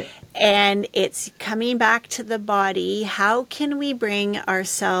 Right. And it's coming back to the body. How can we bring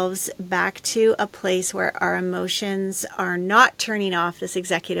ourselves back to a place where our emotions are not turning off this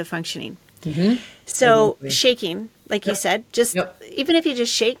executive functioning? Mm-hmm. So shaking, like you said, just even if you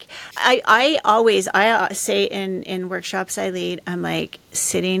just shake, I always say in workshops I lead, I'm like,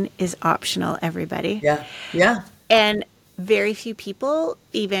 sitting is optional, everybody. Yeah. And very few people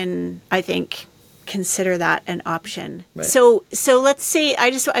even, I think, consider that an option. Right. So let's say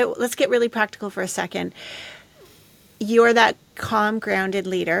let's get really practical for a second. You're that calm, grounded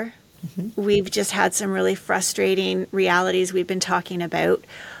leader. Mm-hmm. We've just had some really frustrating realities we've been talking about.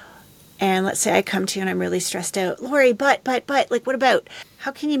 And let's say I come to you and I'm really stressed out. Lorri, but, like, what about? How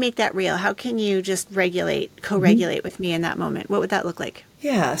can you make that real? How can you just co-regulate with me in that moment? What would that look like?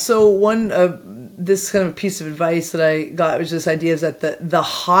 Yeah. So this kind of piece of advice that I got was this idea is that the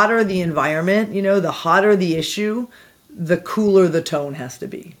hotter the environment, the hotter the issue, the cooler the tone has to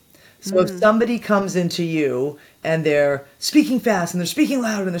be. So if somebody comes into you and they're speaking fast and they're speaking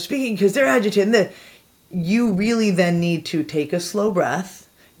loud and they're speaking because they're agitated, you really then need to take a slow breath.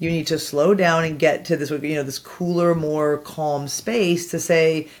 You need to slow down and get to this, this cooler, more calm space to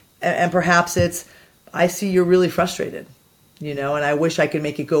say, and perhaps it's, I see you're really frustrated, and I wish I could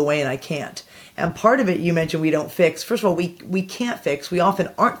make it go away and I can't. And part of it, you mentioned we don't fix. First of all, we can't fix. We often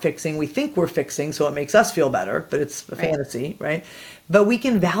aren't fixing. We think we're fixing, so it makes us feel better, but it's a fantasy, right? But we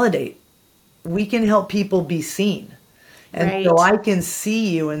can validate. We can help people be seen. And so I can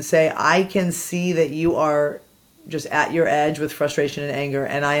see you and say, I can see that you are just at your edge with frustration and anger,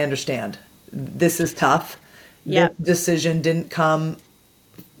 and I understand. This is tough. Yep. This decision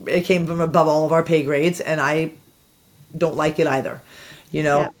it came from above all of our pay grades, and I don't like it either.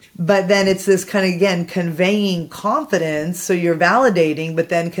 Yep. But then it's this kind of, again, conveying confidence. So you're validating, but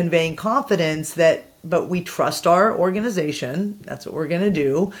then conveying confidence but we trust our organization. That's what we're going to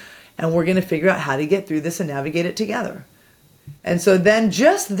do. And we're going to figure out how to get through this and navigate it together. And so then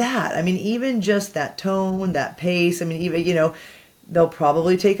just that, even just that tone, that pace, even, they'll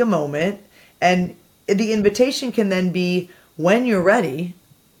probably take a moment. And the invitation can then be, when you're ready,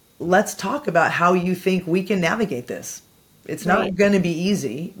 let's talk about how you think we can navigate this. It's not going to be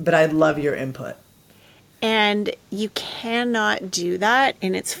easy, but I'd love your input. And you cannot do that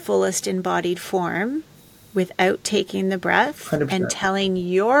in its fullest embodied form without taking the breath 100%. And telling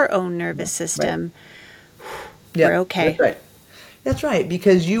your own nervous system, we're okay. That's right.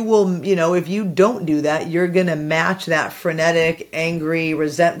 Because you will, if you don't do that, you're going to match that frenetic, angry,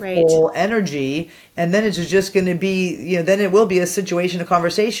 resentful energy. And then it's just going to be, then it will be a situation, a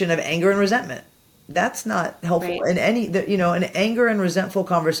conversation of anger and resentment. That's not helpful. And an anger and resentful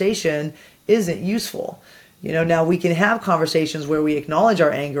conversation isn't useful. Now we can have conversations where we acknowledge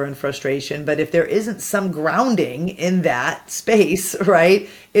our anger and frustration, but if there isn't some grounding in that space,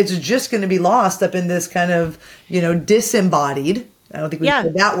 it's just going to be lost up in this kind of, disembodied. I don't think we've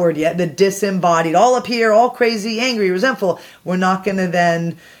said that word yet. The disembodied, all up here, all crazy, angry, resentful. We're not going to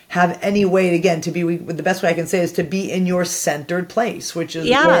then have any way, again, to be, the best way I can say is to be in your centered place, which is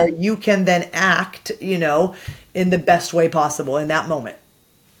where you can then act, in the best way possible in that moment.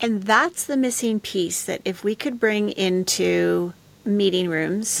 And that's the missing piece that if we could bring into meeting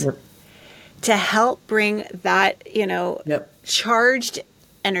rooms to help bring that, charged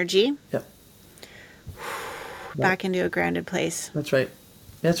energy back into a grounded place. That's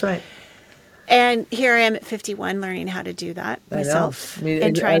right. And here I am at 51 learning how to do that myself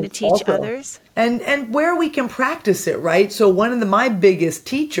and trying to teach others. And where we can practice it, right? So one of my biggest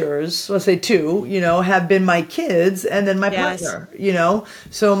teachers, let's say two, have been my kids and then my partner,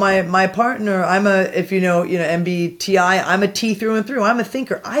 So my partner, if MBTI, I'm a T through and through. I'm a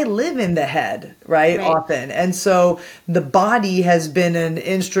thinker. I live in the head, right? Often. And so the body has been an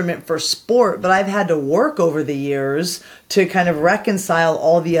instrument for sport, but I've had to work over the years to kind of reconcile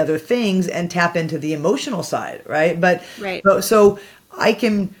all the other things and tap into the emotional side, right? But so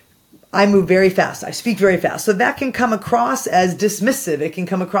I move very fast. I speak very fast. So that can come across as dismissive. It can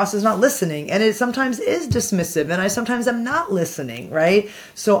come across as not listening. And it sometimes is dismissive. And I sometimes am not listening, right?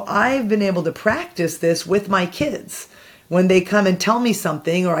 So I've been able to practice this with my kids. When they come and tell me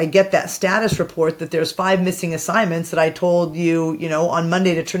something, or I get that status report that there's 5 missing assignments that I told you, on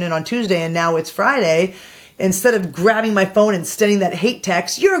Monday to turn in on Tuesday, and now it's Friday, instead of grabbing my phone and sending that hate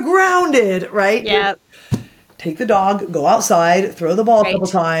text, you're grounded, right? Yep. Take the dog, go outside, throw the ball a couple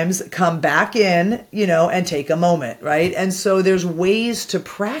times, come back in, and take a moment, right? And so there's ways to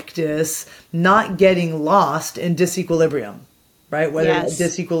practice not getting lost in disequilibrium, right? Whether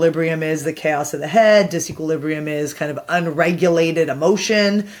disequilibrium is the chaos of the head, disequilibrium is kind of unregulated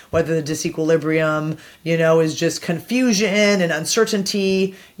emotion, whether the disequilibrium, is just confusion and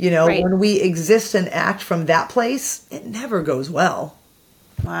uncertainty, when we exist and act from that place, it never goes well.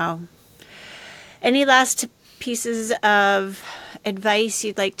 Wow. Any last pieces of advice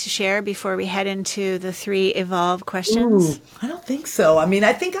you'd like to share before we head into the 3 evolve questions? I don't think so.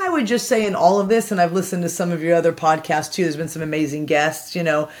 I think I would just say in all of this, and I've listened to some of your other podcasts too, there's been some amazing guests,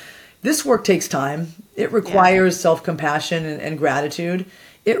 this work takes time. It requires self-compassion and gratitude.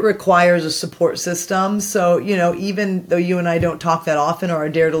 it requires a support system. So, even though you and I don't talk that often, or our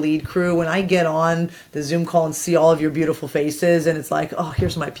Dare to Lead crew, when I get on the Zoom call and see all of your beautiful faces and it's like, oh,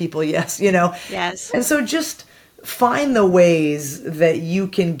 here's my people. Yes. Yes. And so just find the ways that you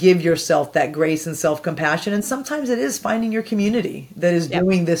can give yourself that grace and self-compassion. And sometimes it is finding your community that is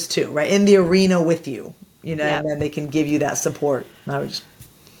doing this too, right? In the arena with you, and then they can give you that support. I would just...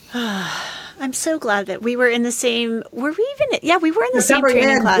 I'm so glad that we were in the same, we were in the same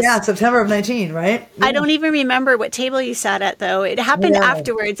training class. Yeah, September of 19, right? Yeah. I don't even remember what table you sat at, though. It happened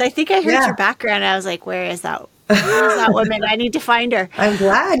afterwards. I think I heard your background. I was like, where is that? Where is that woman? I need to find her. I'm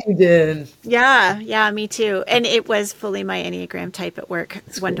glad you did. Yeah, me too. And it was fully my Enneagram type at work,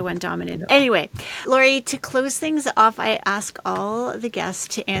 one-to-one dominant. Anyway, Lorri, to close things off, I ask all the guests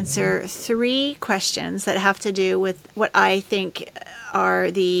to answer 3 questions that have to do with what I think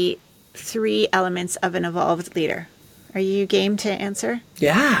are the 3 elements of an evolved leader. Are you game to answer?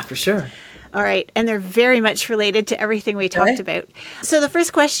 Yeah, for sure. All right. And they're very much related to everything we talked about. So the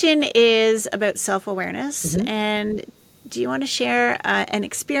first question is about self-awareness. Mm-hmm. And do you want to share an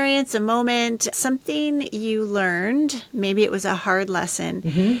experience, a moment, something you learned, maybe it was a hard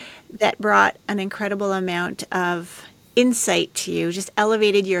lesson, that brought an incredible amount of insight to you, just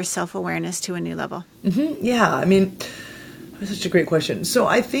elevated your self-awareness to a new level? Mm-hmm. Yeah. I mean... That's such a great question. So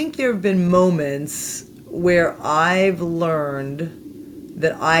I think there have been moments where I've learned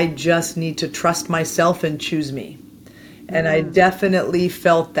that I just need to trust myself and choose me. And I definitely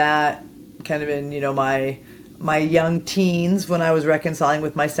felt that kind of in, my young teens when I was reconciling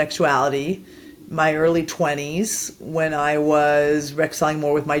with my sexuality, my early 20s when I was reconciling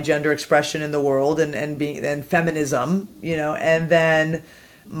more with my gender expression in the world and feminism, and then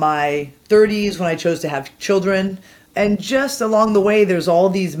my 30s when I chose to have children. And just along the way, there's all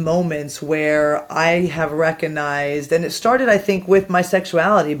these moments where I have recognized, and it started, I think, with my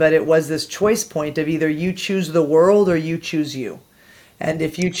sexuality, but it was this choice point of either you choose the world or you choose you. And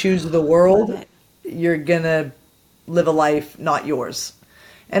if you choose the world, you're going to live a life not yours.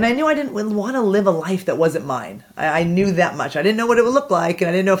 And I knew I didn't want to live a life that wasn't mine. I knew that much. I didn't know what it would look like, and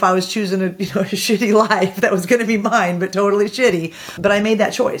I didn't know if I was choosing a shitty life that was going to be mine, but totally shitty. But I made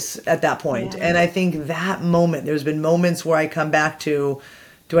that choice at that point. Yeah. And I think that moment, there's been moments where I come back to,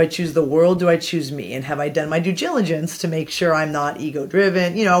 do I choose the world? Do I choose me? And have I done my due diligence to make sure I'm not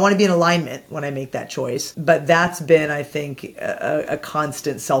ego-driven? I want to be in alignment when I make that choice. But that's been, I think, a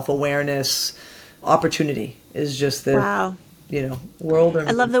constant self-awareness opportunity is just the... Wow. World.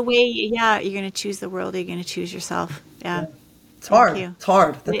 I love the way, you're going to choose the world. You're going to choose yourself. Yeah. It's hard. It's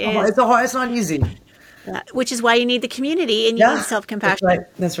hard. It's not easy. Yeah. Which is why you need the community and you need self-compassion.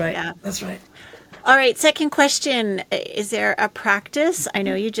 That's right. Yeah. That's right. All right. Second question. Is there a practice? I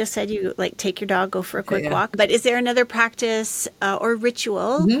know you just said you take your dog, go for a quick walk, but is there another practice or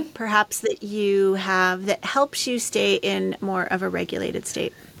ritual perhaps that you have that helps you stay in more of a regulated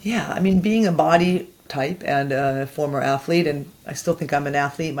state? Yeah. I mean, being a body type and a former athlete, and I still think I'm an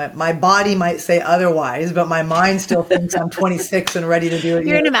athlete. My body might say otherwise, but my mind still thinks I'm 26 and ready to do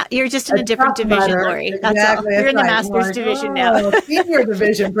it. You're just in a different division, Lorri. That's all. You're in the master's division now. Senior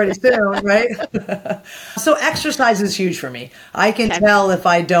division pretty soon, right? So exercise is huge for me. I can tell if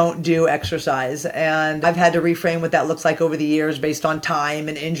I don't do exercise, and I've had to reframe what that looks like over the years based on time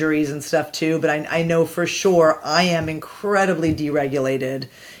and injuries and stuff too. But I know for sure I am incredibly deregulated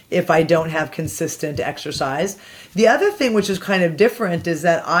if I don't have consistent exercise. The other thing, which is kind of different, is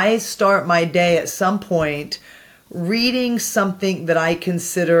that I start my day at some point reading something that I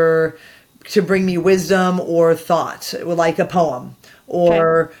consider to bring me wisdom or thought, like a poem,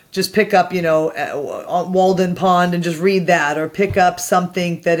 or just pick up, Walden Pond and just read that, or pick up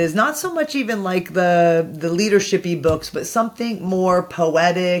something that is not so much even like the leadership-y books, but something more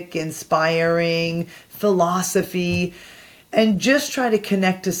poetic, inspiring, philosophy, and just try to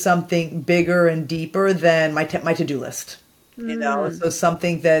connect to something bigger and deeper than my to-do list. So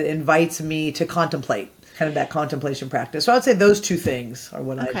something that invites me to contemplate, kind of that contemplation practice. So I would say those 2 things are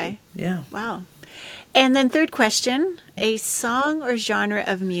what I do. Yeah. Wow. And then third question, a song or genre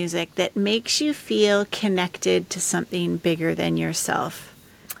of music that makes you feel connected to something bigger than yourself.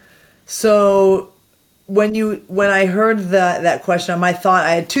 So when I heard that question, my thought,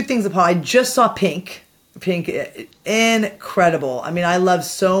 I had 2 things upon. I just saw Pink, incredible. I mean, I love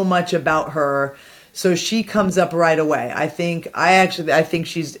so much about her. So she comes up right away. I think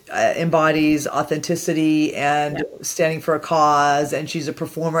she's embodies authenticity and standing for a cause, and she's a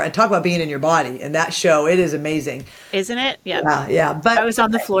performer. And talk about being in your body. And that show, it is amazing, isn't it? Yeah. But I was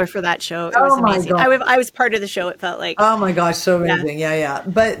on the floor for that show. It was amazing. I was part of the show. It felt like, oh my gosh, so amazing. Yeah.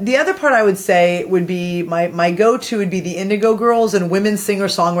 But the other part I would say would be my go-to would be the Indigo Girls and women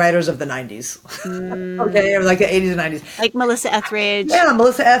singer-songwriters of the 90s. Okay, or like the 80s and 90s. Like Melissa Etheridge. Yeah,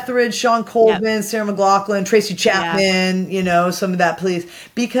 Melissa Etheridge, Sean Colvin, Sarah McLachlan, Tracy Chapman, some of that, please.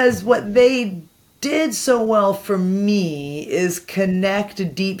 Because what they did so well for me is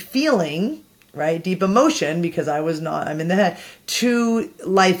connect deep feeling, right? Deep emotion, because I'm in the head, to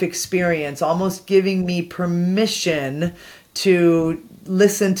life experience, almost giving me permission to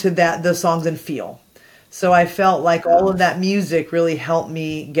listen to those songs and feel. So I felt like all of that music really helped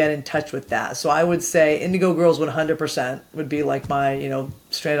me get in touch with that. So I would say Indigo Girls 100% would be like my,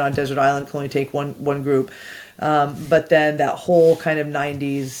 Stranded on Desert Island, can only take one group. But then that whole kind of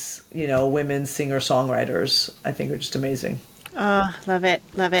 90s, women singer-songwriters, I think are just amazing. Oh, love it.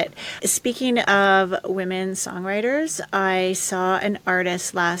 Love it. Speaking of women songwriters, I saw an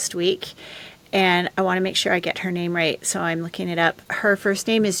artist last week, and I want to make sure I get her name right. So I'm looking it up. Her first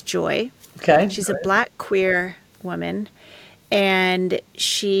name is Joy. Okay. She's a Black queer woman, and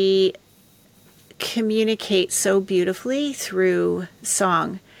she communicates so beautifully through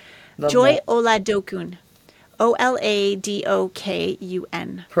song. Love Joy that. Oladokun. Oladokun.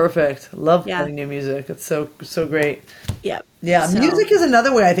 Perfect. Love playing new music. It's so great. Yep. Yeah. So, music is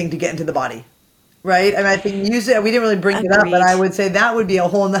another way, I think, to get into the body. Right? I mean, I think music, we didn't really bring it up, but I would say that would be a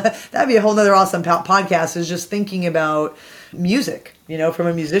whole nother awesome podcast, is just thinking about music, from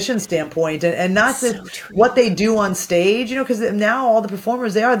a musician standpoint, and not just what they do on stage, because now all the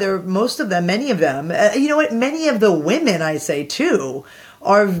performers, most of them, many of them, many of the women, I say too,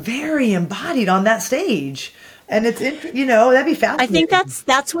 are very embodied on that stage. And it's, that'd be fascinating. I think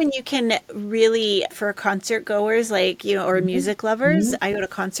that's when you can really, for concert goers, or music lovers, I go to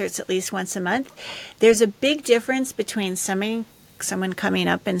concerts at least once a month. There's a big difference between someone coming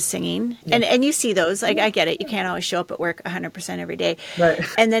up and singing, and you see those, I get it, you can't always show up at work 100% every day, right?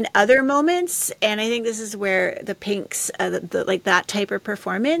 And then other moments, and I think this is where the Pinks, that type of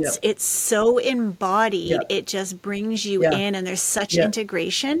performance, it's so embodied, it just brings you in, and there's such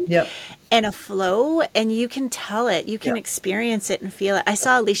integration and a flow, and you can tell it, you can experience it and feel it. I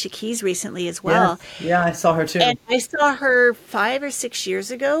saw Alicia Keys recently as well. Yeah, I saw her too. And I saw her 5 or 6 years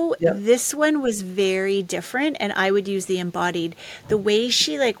ago. This one was very different, and I would use the embodied. The way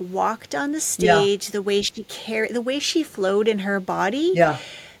she walked on the stage, the way she carried, the way she flowed in her body. Yeah.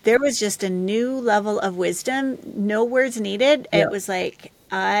 There was just a new level of wisdom. No words needed. Yeah. It was like,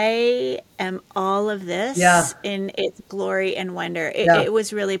 I am all of this in its glory and wonder. It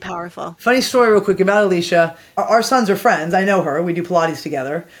was really powerful. Funny story real quick about Alicia. Our sons are friends. I know her. We do Pilates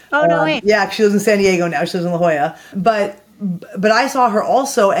together. Oh, no way. Yeah, she lives in San Diego now. She lives in La Jolla. But I saw her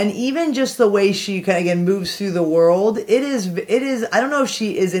also, and even just the way she kind of, again, moves through the world, it is, I don't know if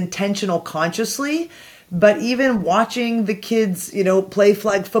she is intentional consciously, but even watching the kids, play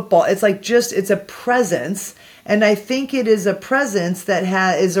flag football, it's it's a presence. And I think it is a presence that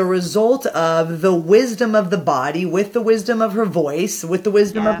is a result of the wisdom of the body, with the wisdom of her voice, with the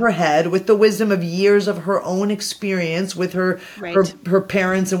wisdom of her head, with the wisdom of years of her own experience with her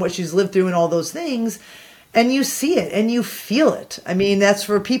parents and what she's lived through and all those things. And you see it and you feel it. I mean, that's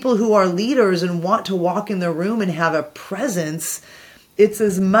for people who are leaders and want to walk in the room and have a presence. It's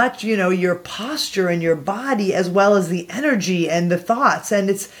as much, your posture and your body as well as the energy and the thoughts. And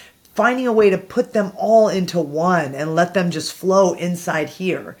it's finding a way to put them all into one and let them just flow inside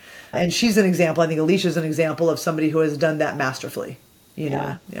here. And she's an example. I think Alicia's an example of somebody who has done that masterfully.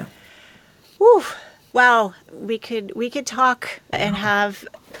 Yeah. Woo. Wow. We could talk and have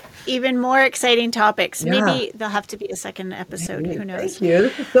even more exciting topics. Yeah. Maybe there'll have to be a second episode. Who knows? Thank you.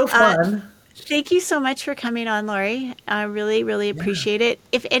 This is so fun. Thank you so much for coming on, Lorri. I really, really appreciate it.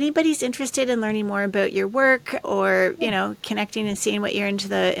 If anybody's interested in learning more about your work or, connecting and seeing what you're in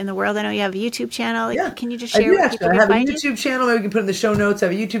the world, I know you have a YouTube channel. Can you just share what people can find? I have a YouTube channel. Maybe we can put in the show notes. I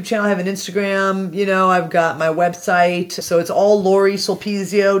have a YouTube channel. I have an Instagram. I've got my website. So it's all Lorri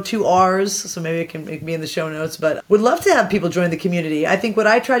Sulpizio, 2 R's. So maybe it can be in the show notes. But would love to have people join the community. I think what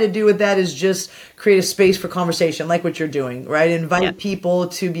I try to do with that is just create a space for conversation, like what you're doing, right? Invite people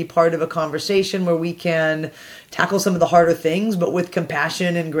to be part of a conversation where we can tackle some of the harder things, but with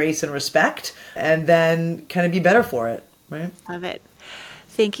compassion and grace and respect, and then kind of be better for it, right? Love it.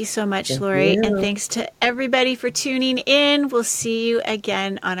 Thank you so much, Lorri. And thanks to everybody for tuning in. We'll see you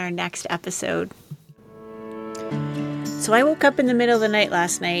again on our next episode. So I woke up in the middle of the night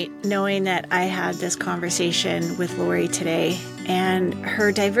last night knowing that I had this conversation with Lorri today, and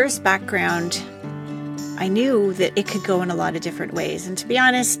her diverse background, I knew that it could go in a lot of different ways. And to be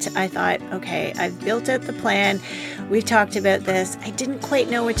honest, I thought, okay, I've built out the plan. We've talked about this. I didn't quite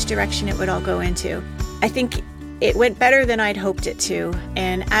know which direction it would all go into. I think it went better than I'd hoped it to.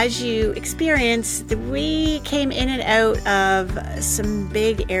 And as you experienced, we came in and out of some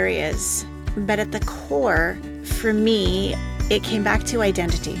big areas. But at the core, for me, it came back to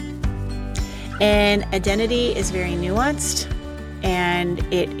identity. And identity is very nuanced and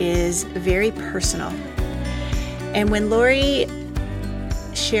it is very personal. And when Lorri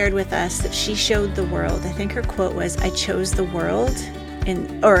shared with us that she showed the world, I think her quote was, "I chose the world,"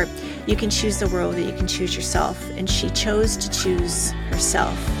 or you can choose the world or you can choose yourself. And she chose to choose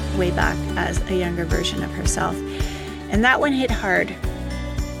herself way back as a younger version of herself. And that one hit hard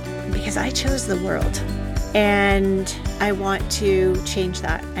because I chose the world. And I want to change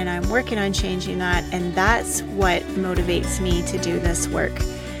that. And I'm working on changing that. And that's what motivates me to do this work.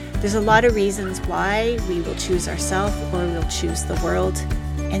 There's a lot of reasons why we will choose ourselves or we'll choose the world.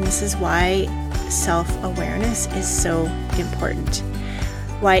 And this is why self-awareness is so important.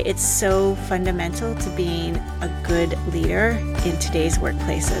 Why it's so fundamental to being a good leader in today's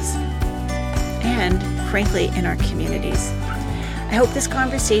workplaces. And frankly, in our communities. I hope this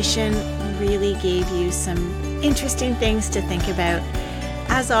conversation really gave you some interesting things to think about.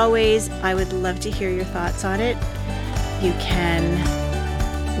 As always, I would love to hear your thoughts on it. You can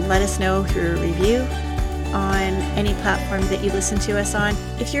let us know through a review on any platform that you listen to us on.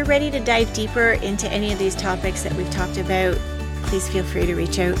 If you're ready to dive deeper into any of these topics that we've talked about, please feel free to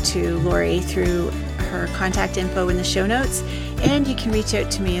reach out to Lorri through her contact info in the show notes, and you can reach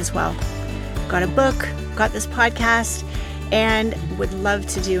out to me as well. Got a book, got this podcast, and would love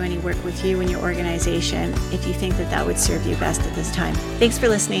to do any work with you and your organization if you think that that would serve you best at this time. Thanks for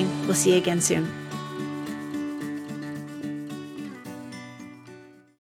listening. We'll see you again soon.